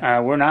in the eye.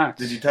 We're not.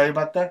 Did you tell you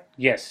about that?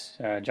 Yes,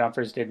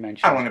 Jumpers did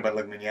mention. I don't want anybody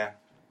looking me in the eye.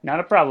 Not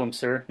a problem,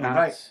 sir. All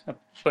right.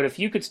 But if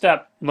you could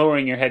stop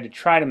lowering your head to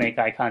try to make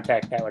eye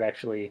contact, that would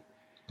actually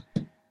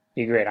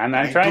be great. I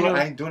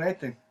ain't doing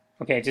anything.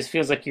 Okay, it just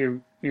feels like you're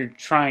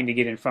trying to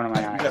get in front of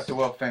my eyes. You got the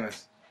world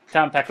famous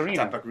Tom Pecorino.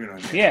 Tom Pecorino.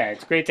 Yeah,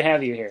 it's great to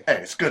have you here. Hey,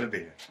 it's good to be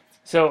here.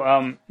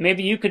 So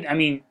maybe you could. I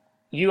mean,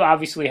 you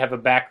obviously have a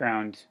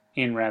background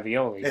in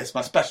ravioli. Yeah, it's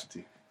my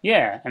specialty.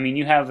 Yeah, I mean,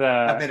 you have.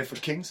 I've made it for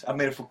kings. I've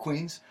made it for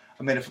queens.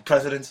 I made it for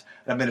presidents.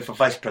 And I made it for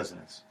vice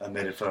presidents. I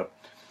made it for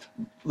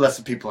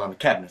lesser people on the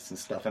cabinets and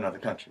stuff in other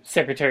countries.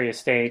 Secretary of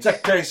State.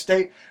 Secretary of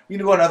State. You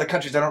know, in other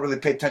countries, I don't really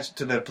pay attention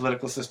to the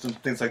political system,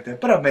 things like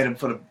that. But I've made them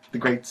for the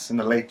greats and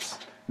the lates,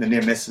 and the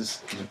near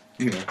misses,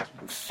 and the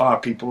far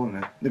people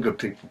and the good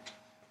people.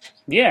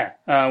 Yeah.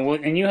 Well,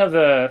 and you have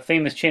the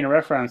famous chain of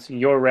restaurants,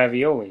 Your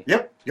Ravioli.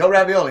 Yep. Your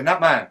ravioli,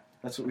 not mine.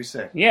 That's what we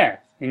say. Yeah.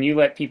 And you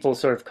let people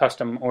sort of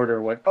custom order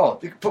what... Oh,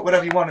 you can put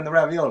whatever you want in the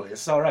ravioli.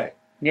 It's all right.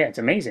 Yeah, it's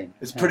amazing.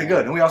 It's pretty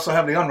good. And we also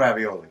have the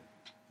unravioli.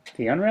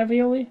 The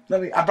unravioli?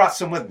 I brought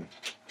some with me.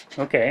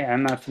 Okay,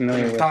 I'm not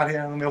familiar with... Pot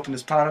here. Let me open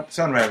this pot up. It's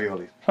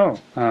unravioli. Oh,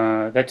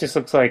 that just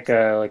looks like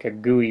a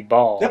gooey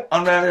ball. Yep,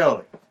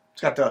 unravioli.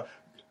 It's got the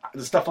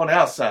stuff on the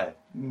outside.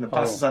 And the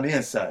pasta's on the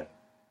inside.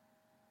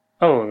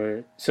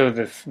 Oh, so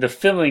the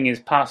filling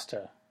is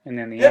pasta, and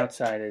then the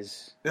outside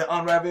is... The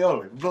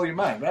unravioli. Blow your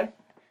mind, right?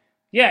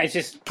 Yeah, it's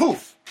just...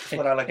 Poof. That's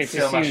what I like to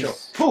say on my show.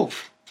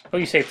 Poof. Oh,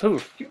 you say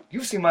poof.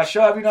 You've seen my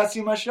show. Have you not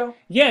seen my show?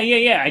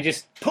 Yeah. I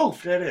just...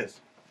 Poof. There it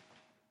is.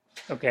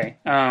 Okay.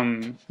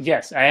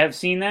 Yes, I have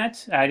seen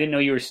that. I didn't know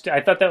you were...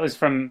 I thought that was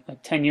from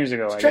 10 years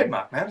ago. It's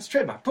trademark, man. It's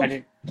trademark.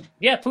 Poof.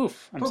 Yeah,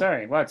 poof. I'm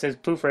sorry. Wow, it says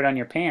poof right on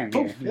your pan.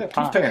 Poof. Your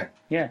poof pan.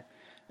 Yeah.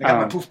 I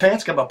got my poof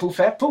pants. Got my poof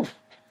hat. Poof.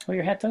 Oh,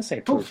 your hat does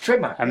say poof. Poof.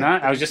 Trademark. I'm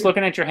not. I was just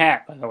looking at your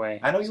hat, by the way.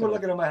 I know you were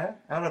looking at my hat.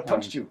 I would have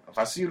punched you. If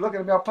I see you looking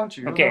at me, I'll punch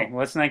you. Okay,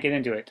 let's not get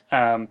into it.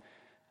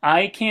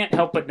 I can't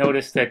help but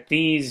notice that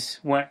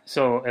these went.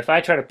 So if I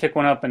try to pick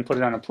one up and put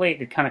it on a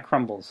plate, it kind of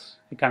crumbles.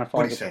 It kind of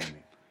falls. What are you saying to me?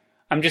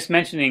 I'm just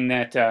mentioning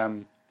that.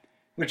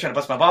 You're trying to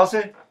bust my balls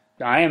here?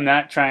 I am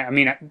not trying. I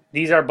mean,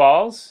 these are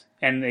balls,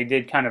 and they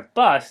did kind of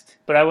bust,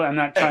 but I'm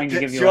not trying to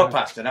give you. It's your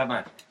pasta, not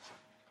mine.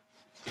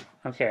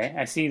 Okay,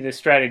 I see the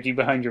strategy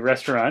behind your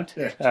restaurant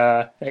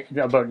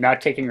about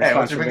not taking responsibility. Hey,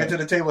 once you bring it to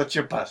the table, it's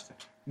your pasta,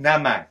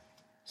 not mine.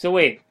 So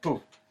wait.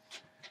 Poof.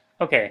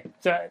 Okay,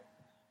 so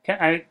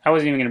I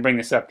wasn't even going to bring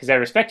this up because I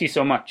respect you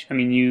so much. I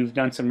mean, you've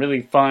done some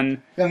really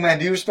fun... Young man,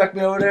 do you respect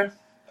me over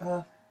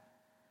there?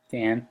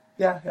 Dan?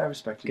 Yeah, I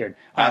respect you. Good.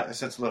 I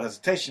sense a little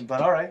hesitation, but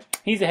all right.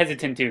 He's a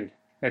hesitant dude.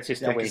 That's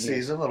just the way he is.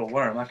 He's a little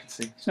worm, I can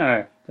see.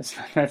 That's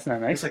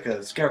not nice. He's like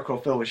a scarecrow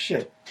filled with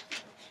shit.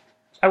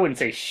 I wouldn't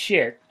say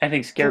shit. I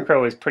think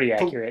scarecrow is pretty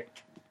accurate.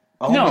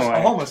 A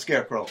homeless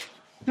scarecrow.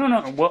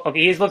 No. Well, okay,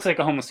 he looks like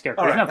a homeless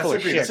scarecrow. All right, he's not full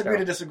of shit. Let's agree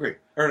to disagree.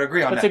 Or to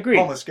agree on Let's that. Agree.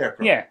 Homeless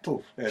scarecrow. Yeah.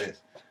 Poof. There it is.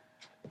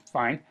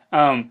 Fine.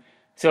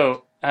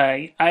 So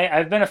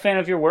I've been a fan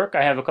of your work.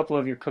 I have a couple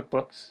of your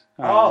cookbooks.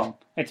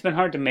 It's been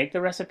hard to make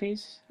the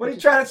recipes. What are you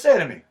trying to say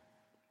to me?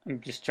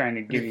 I'm just trying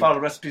to give you... follow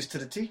the recipes to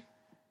the T?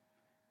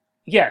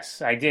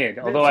 Yes, I did.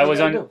 Although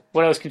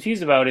what I was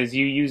confused about is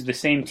you use the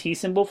same T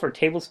symbol for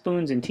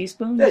tablespoons and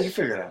teaspoons. Yeah, you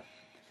figure it out.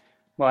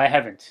 Well, I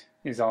haven't.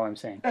 Is all I'm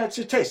saying. Yeah, it's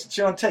your taste. It's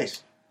your own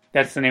taste.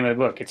 That's the name of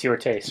the book. It's your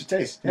taste. It's your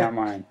taste, yeah. Not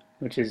mine,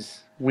 which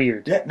is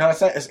weird. Yeah, no, it's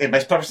not. It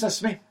makes perfect sense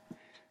to me.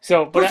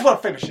 So, but who's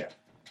what famous chef?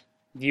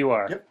 You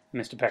are, yep.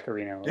 Mr.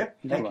 Pecorino. Yep,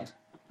 thank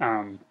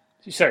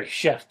you. Sorry,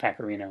 Chef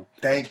Pecorino.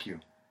 Thank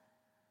you.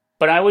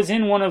 But I was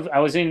in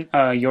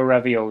Your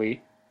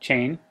Ravioli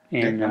chain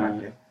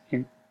I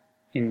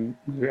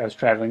was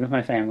traveling with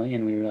my family,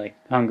 and we were like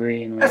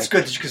hungry, and that's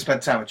good that you can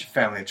spend time with your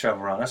family and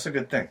travel around. That's a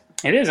good thing.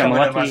 It is.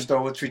 Coming to my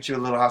store, we'll treat you a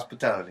little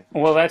hospitality.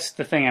 Well, that's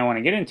the thing I want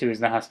to get into is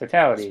the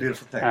hospitality. It's a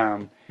beautiful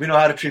thing. We know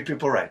how to treat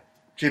people right.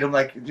 Treat them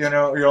like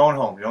your own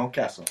home, your own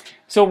castle.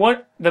 So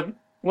what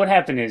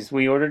happened is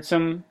we ordered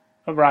some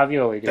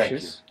ravioli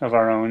dishes of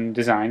our own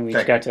design. We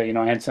got to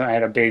I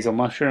had a basil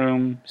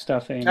mushroom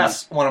stuffing.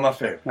 That's one of my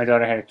favorites. My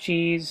daughter had a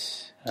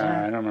cheese. I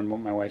don't remember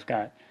what my wife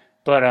got,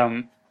 but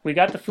we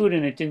got the food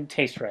and it didn't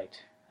taste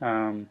right.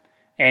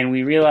 And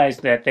we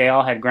realized that they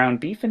all had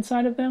ground beef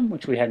inside of them,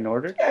 which we hadn't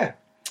ordered. Yeah.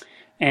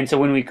 And so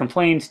when we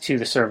complained to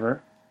the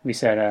server, we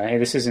said, "Hey,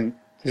 this isn't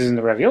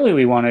the ravioli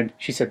we wanted."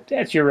 She said,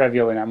 "That's your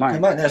ravioli, not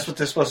mine." That's what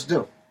they're supposed to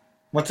do.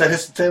 Once that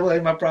hits the table,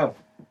 ain't my problem.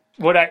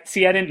 I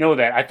didn't know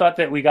that. I thought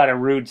that we got a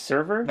rude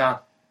server. Nah.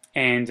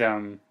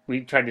 And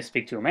we tried to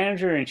speak to a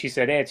manager, and she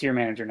said, "Hey, it's your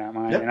manager, not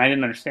mine." Yep. And I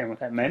didn't understand what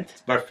that meant.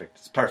 It's perfect.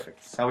 It's perfect.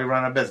 It's how we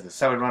run our business. It's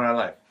how we run our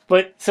life.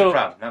 But so, no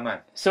problem, not mine.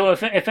 So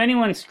if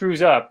anyone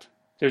screws up,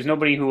 there's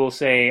nobody who will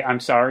say, "I'm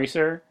sorry,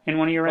 sir," in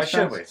one of your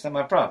restaurants. Why should we? It's not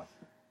my problem.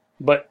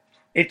 But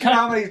it you know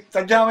how many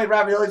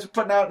raviolis we're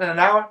putting out in an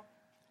hour?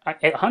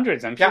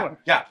 Hundreds, I'm sure.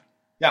 Yeah.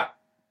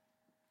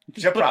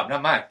 It's your problem,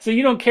 not mine. So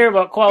you don't care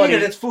about quality. Eat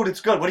it. It's food. It's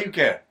good. What do you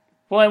care?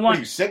 Well, What are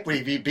you, sick? What,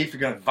 if you eat beef, you're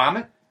going to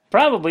vomit?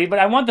 Probably, but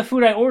I want the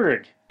food I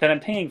ordered that I'm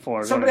paying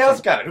for. Somebody else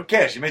got it. Who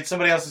cares? You made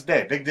somebody else's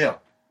day. Big deal.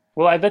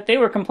 Well, I bet they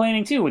were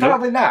complaining too.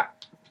 Probably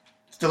not.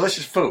 It's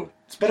delicious food.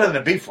 It's better than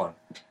the beef one.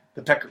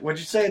 What'd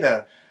you say?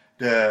 The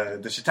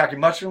shiitake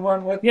mushroom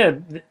one? What? Yeah,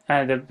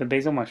 the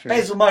basil mushroom.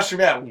 Basil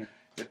mushroom, yeah.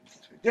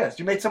 Yes,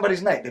 you made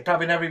somebody's night. They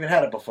probably never even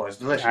had it before. It's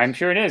delicious. I'm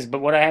sure it is. But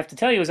what I have to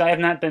tell you is I have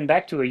not been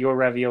back to a Your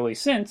Ravioli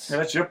since. Yeah,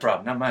 that's your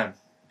problem, not mine.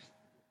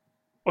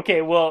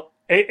 Okay, well,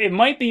 it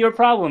might be your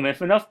problem.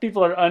 If enough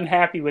people are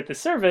unhappy with the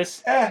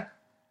service...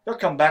 They'll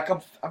come back.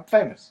 I'm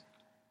famous.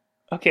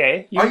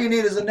 Okay. All you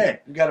need is a name.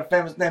 You got a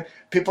famous name.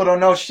 People don't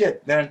know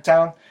shit. They're in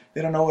town.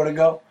 They don't know where to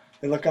go.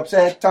 They look up,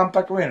 say, "Hey, Tom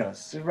Pecorino.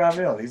 It's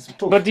ravioli. He's a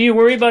poof." But do you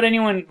worry about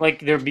anyone, like,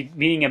 there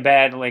being a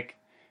bad, like...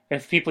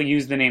 If people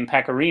use the name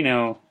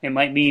Pecorino, it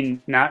might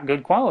mean not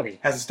good quality.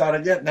 Hasn't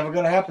started yet. Never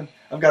going to happen.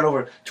 I've got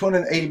over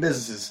 280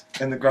 businesses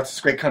in this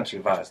great country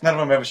of ours. None of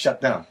them ever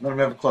shut down. None of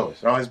them ever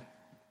closed. They're always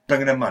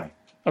bringing in money.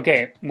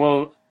 Okay,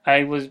 well,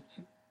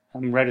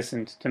 I'm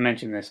reticent to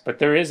mention this, but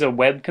there is a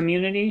web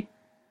community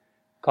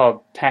called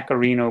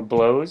Pecorino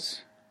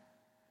Blows,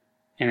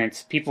 and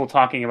it's people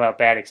talking about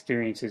bad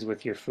experiences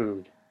with your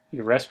food,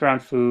 your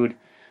restaurant food,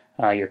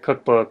 your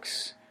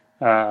cookbooks.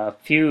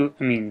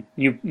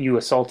 You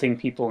assaulting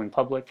people in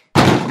public.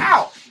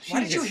 Ow! Why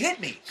did you hit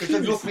me? Because you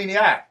looked me in the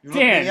eye. You looked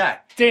me in the eye.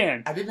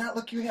 Dan. I did not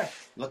look you in the eye.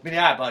 Look me in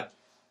the eye, bud.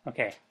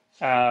 Okay.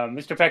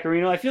 Mr.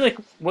 Pecorino, I feel like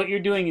what you're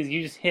doing is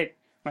you just hit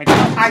my...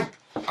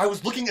 I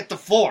was looking at the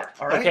floor,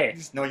 all right? Okay.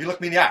 No, you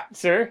looked me in the eye.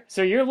 Sir,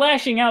 so you're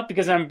lashing out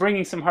because I'm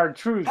bringing some hard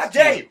truths. How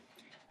dare you?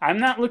 I'm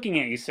not looking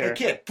at you, sir. Hey,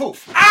 kid,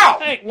 poof. Ow!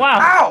 Hey, wow.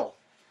 Ow!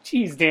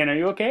 Jeez, Dan, are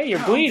you okay?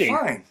 You're bleeding.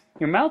 I'm fine.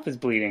 Your mouth is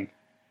bleeding.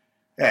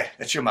 Hey,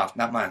 it's your mouth,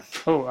 not mine.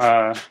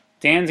 Oh,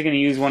 Dan's going to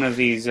use one of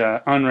these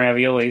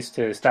unraviolis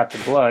to stop the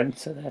blood,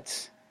 so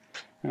that's...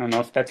 I don't know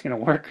if that's going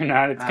to work or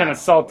not. It's kind of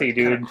salty,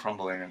 dude. Kind of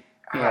crumbling.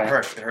 Yeah. It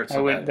hurts. It hurts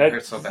so bad. It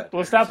hurts so bad.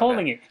 Well, stop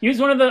holding it. Use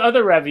one of the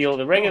other ravioli,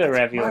 the regular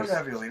raviolis. My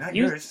ravioli, not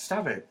yours.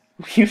 Stop it.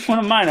 Use one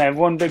of mine. I have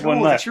one big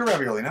one left. It's your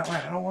ravioli, not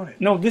mine. I don't want it.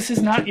 No, this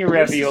is not your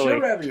ravioli. This is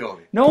your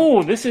ravioli.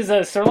 No, this is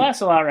a Sir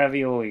Lancelot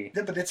ravioli.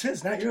 Yeah, but it's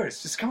his, not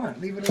yours. Just come on,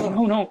 leave it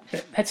alone. No,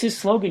 that's his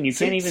slogan. You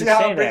can't even say that.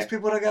 See how that. it brings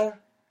people together?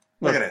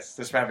 Look at this.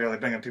 This ravioli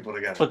bringing people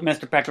together. Look,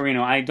 Mr.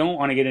 Pecorino, I don't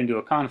want to get into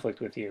a conflict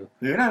with you.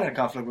 You're not in a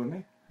conflict with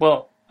me.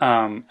 Well,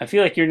 I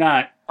feel like you're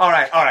not. All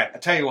right. I'll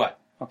tell you what.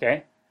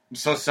 Okay. I'm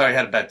so sorry you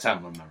had a bad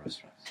time in my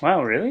restaurants.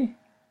 Wow, really?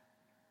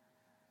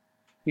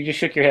 You just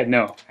shook your head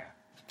no.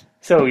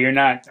 So you're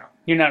not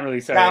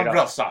really sorry at all. I'm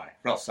real sorry.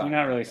 You're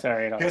not really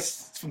sorry at all. Here's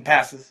some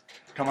passes.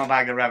 Come on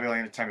by, get ravioli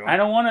anytime you want. I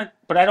don't want to,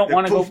 but I don't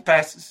want to go. Poof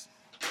passes.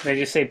 They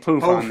just say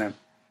poof on them.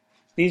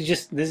 This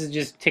is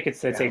just tickets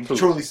that say poof. I'm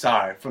truly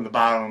sorry from the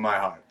bottom of my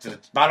heart. To the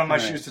bottom of my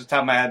shoes to the top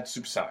of my head,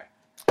 super sorry.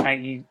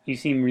 You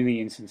seem really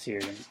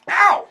insincere.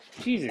 Ow!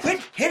 Jesus.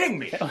 Quit hitting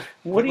me.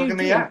 What are you doing? Look at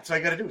me in the eye. That's all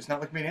you got to do. It's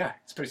not look me in the eye.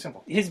 It's pretty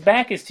simple. His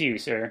back is to you,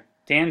 sir.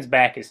 Dan's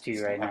back is to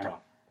you right now.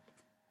 Problem.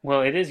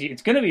 Well, it is.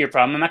 It's going to be your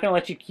problem. I'm not going to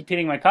let you keep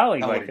hitting my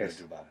colleague like this. What are you going to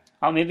do about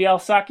it? Maybe I'll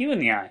sock you in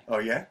the eye. Oh,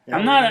 yeah?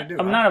 I'm not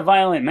a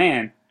violent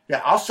man.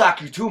 Yeah, I'll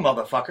sock you too,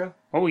 motherfucker.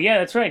 Oh, yeah,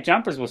 that's right.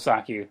 Jumpers will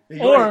sock you. I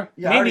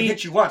already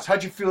hit you once.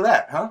 How'd you feel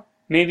that, huh?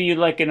 Maybe you'd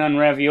like an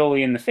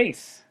unravioli in the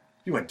face.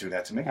 You wouldn't do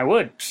that to me. I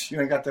would. You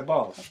ain't got the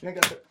balls. You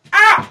ain't got the...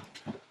 Ow!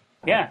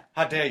 Yeah.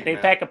 How dare you, They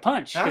man? pack a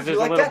punch because there's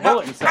like a little that?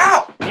 bullet inside.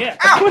 Ow! Yeah.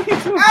 Ow! What are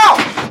you doing?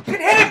 Ow! You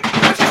can hit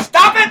him! Don't you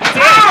stop it!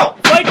 Ow!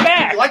 Fight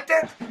back! You like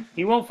that?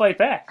 He won't fight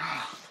back.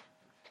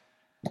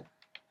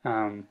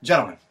 Gentlemen,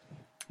 Mr.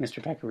 this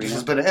has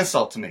Pecorino. been an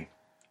insult to me.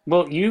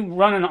 Well, you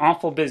run an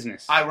awful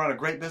business. I run a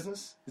great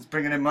business. It's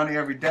bringing in money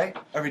every day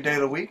of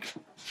the week.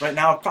 Right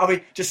now, I'm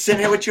probably just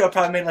sitting here with you. I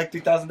probably made like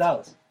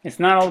 $3,000. It's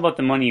not all about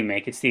the money you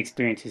make. It's the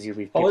experiences you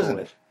leave people isn't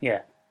with. it?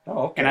 Yeah.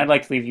 Oh, okay. And I'd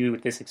like to leave you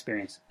with this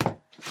experience.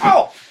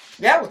 Oh!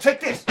 Yeah, well, take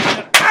this.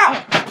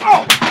 Ow!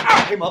 Oh!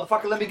 Ow! Hey,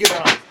 motherfucker, let me get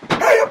on.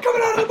 Hey, I'm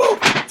coming out of the boat.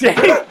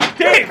 Dave!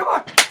 Dave! Come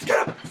on. Let's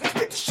get up. Let's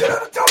get the shit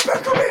out of Tom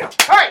Pecorino.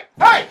 Hey!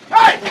 Hey!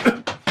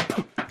 Hey!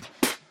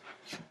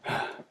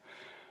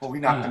 Well, we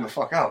knocked him the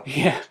fuck out.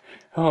 Yeah.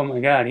 Oh my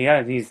God.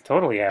 Yeah, he's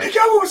totally out. He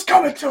got what was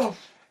coming to him.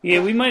 Yeah,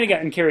 we might have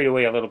gotten carried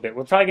away a little bit.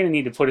 We're probably going to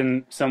need to put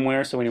him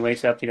somewhere so when he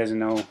wakes up, he doesn't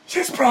know. It's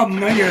his problem,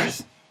 not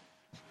yours.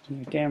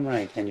 You're damn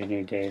right,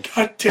 Engineer Dave.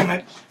 God damn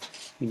it.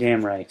 You're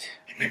damn right.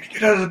 You made me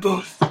get out of the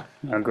booth.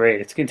 Oh,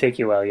 great. It's going to take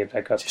you a while to get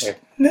back up there.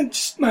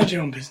 Just mind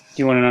your own business.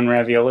 Do you want an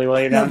unravioli while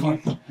you're down Another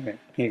here? one. Okay,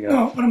 here you go.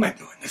 No, what am I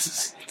doing?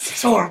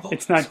 It's horrible.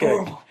 It's not good.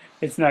 Horrible.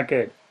 It's not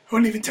good. I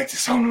wouldn't even take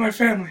this home to my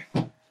family.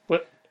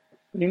 What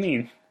do you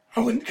mean? I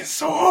wouldn't, because it's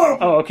so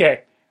horrible. Oh,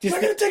 okay. I'm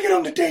not going to take it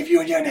home to Dave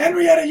Unia and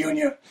Henrietta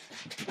Unia.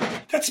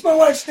 That's my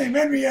wife's name,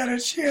 Henrietta.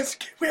 She has a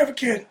kid. We have a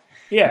kid.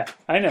 Yeah,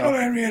 I Call her know.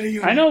 Henrietta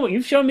Unia. I know.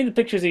 You've shown me the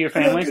pictures of your I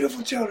know family.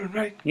 beautiful children,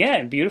 right?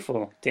 Yeah,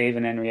 beautiful. Dave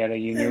and Henrietta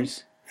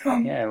Juniors.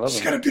 Yeah, I love She's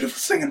them. got a beautiful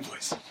singing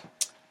voice.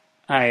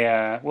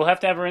 We'll have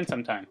to have her in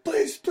sometime.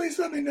 Please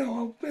let me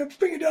know. I'll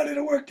bring you down to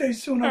the work day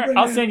soon. All right, bring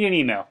I'll you in. send you an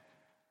email.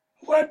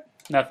 What?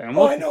 Nothing.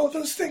 Oh, I know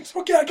those things.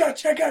 Okay, I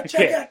got you. Okay,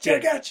 I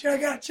got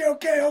you.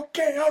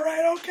 Okay. All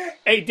right, okay.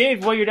 Hey,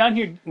 Dave, while you're down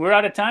here, we're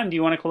out of time. Do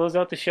you want to close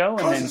out the show?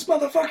 Close this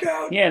motherfucker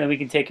out. Yeah, then we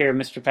can take care of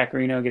Mr.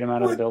 Pecorino, get him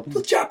out of the building.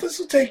 The choppers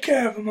will take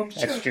care of him, I'm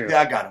sure. That's true.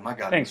 Yeah, I got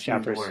him. Thanks,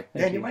 choppers. Dan,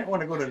 Thank you you. might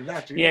want to go to the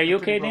doctor. Yeah, you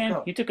okay,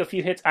 Dan? You took a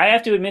few hits. I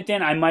have to admit,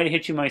 Dan, I might have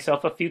hit you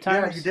myself a few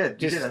Yeah, times. you did.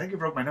 Just- I think you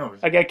broke my nose.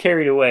 I got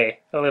carried away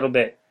a little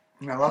bit.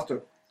 I lost it.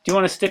 Do you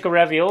want to stick a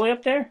ravioli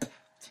up there?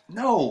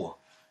 No.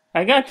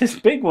 I got this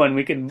big one.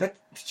 We can...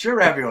 That's your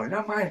ravioli,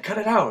 not mine. Cut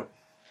it out.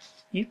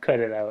 You cut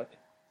it out.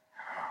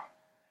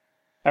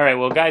 All right,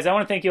 well, guys, I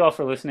want to thank you all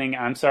for listening.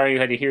 I'm sorry you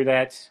had to hear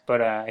that,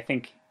 but I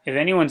think if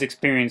anyone's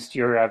experienced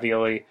your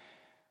ravioli,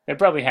 they're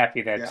probably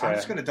happy that... Yeah, I'm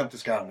just going to dump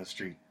this guy on the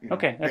street. You know?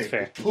 Okay, that's Hey,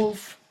 fair.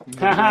 Poof.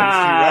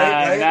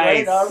 Haha,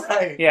 nice. All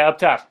right. Yeah, up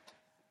top.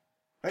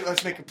 Right,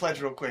 let's make a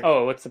pledge real quick.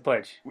 Oh, what's the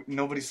pledge?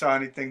 Nobody saw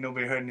anything.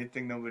 Nobody heard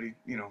anything. Nobody,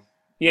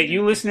 Yeah,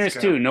 you listeners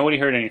too. Nobody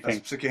heard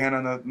anything. Stick your hand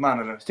on the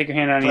monitor. Stick your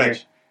hand on Pledge. your...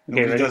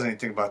 Okay, Nobody ready? does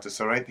anything about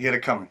this, all right? You had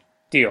it coming.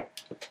 Deal.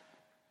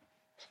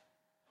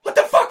 What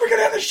the fuck? We're going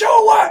to have the show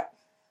or what?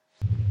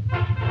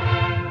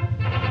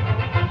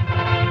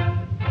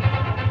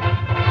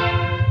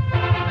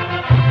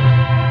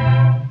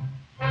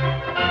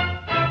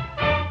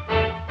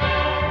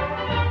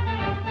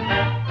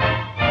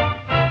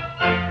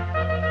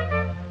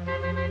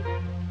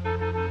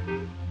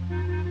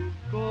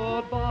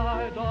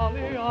 Goodbye,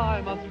 Dolly,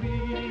 I must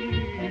leave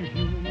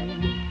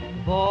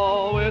you,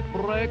 though it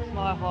breaks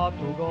my heart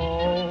to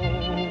go.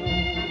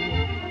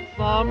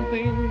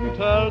 Something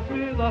tells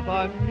me that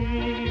I'm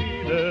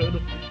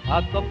needed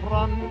at the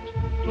front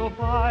to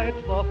fight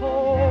the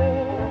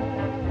foe.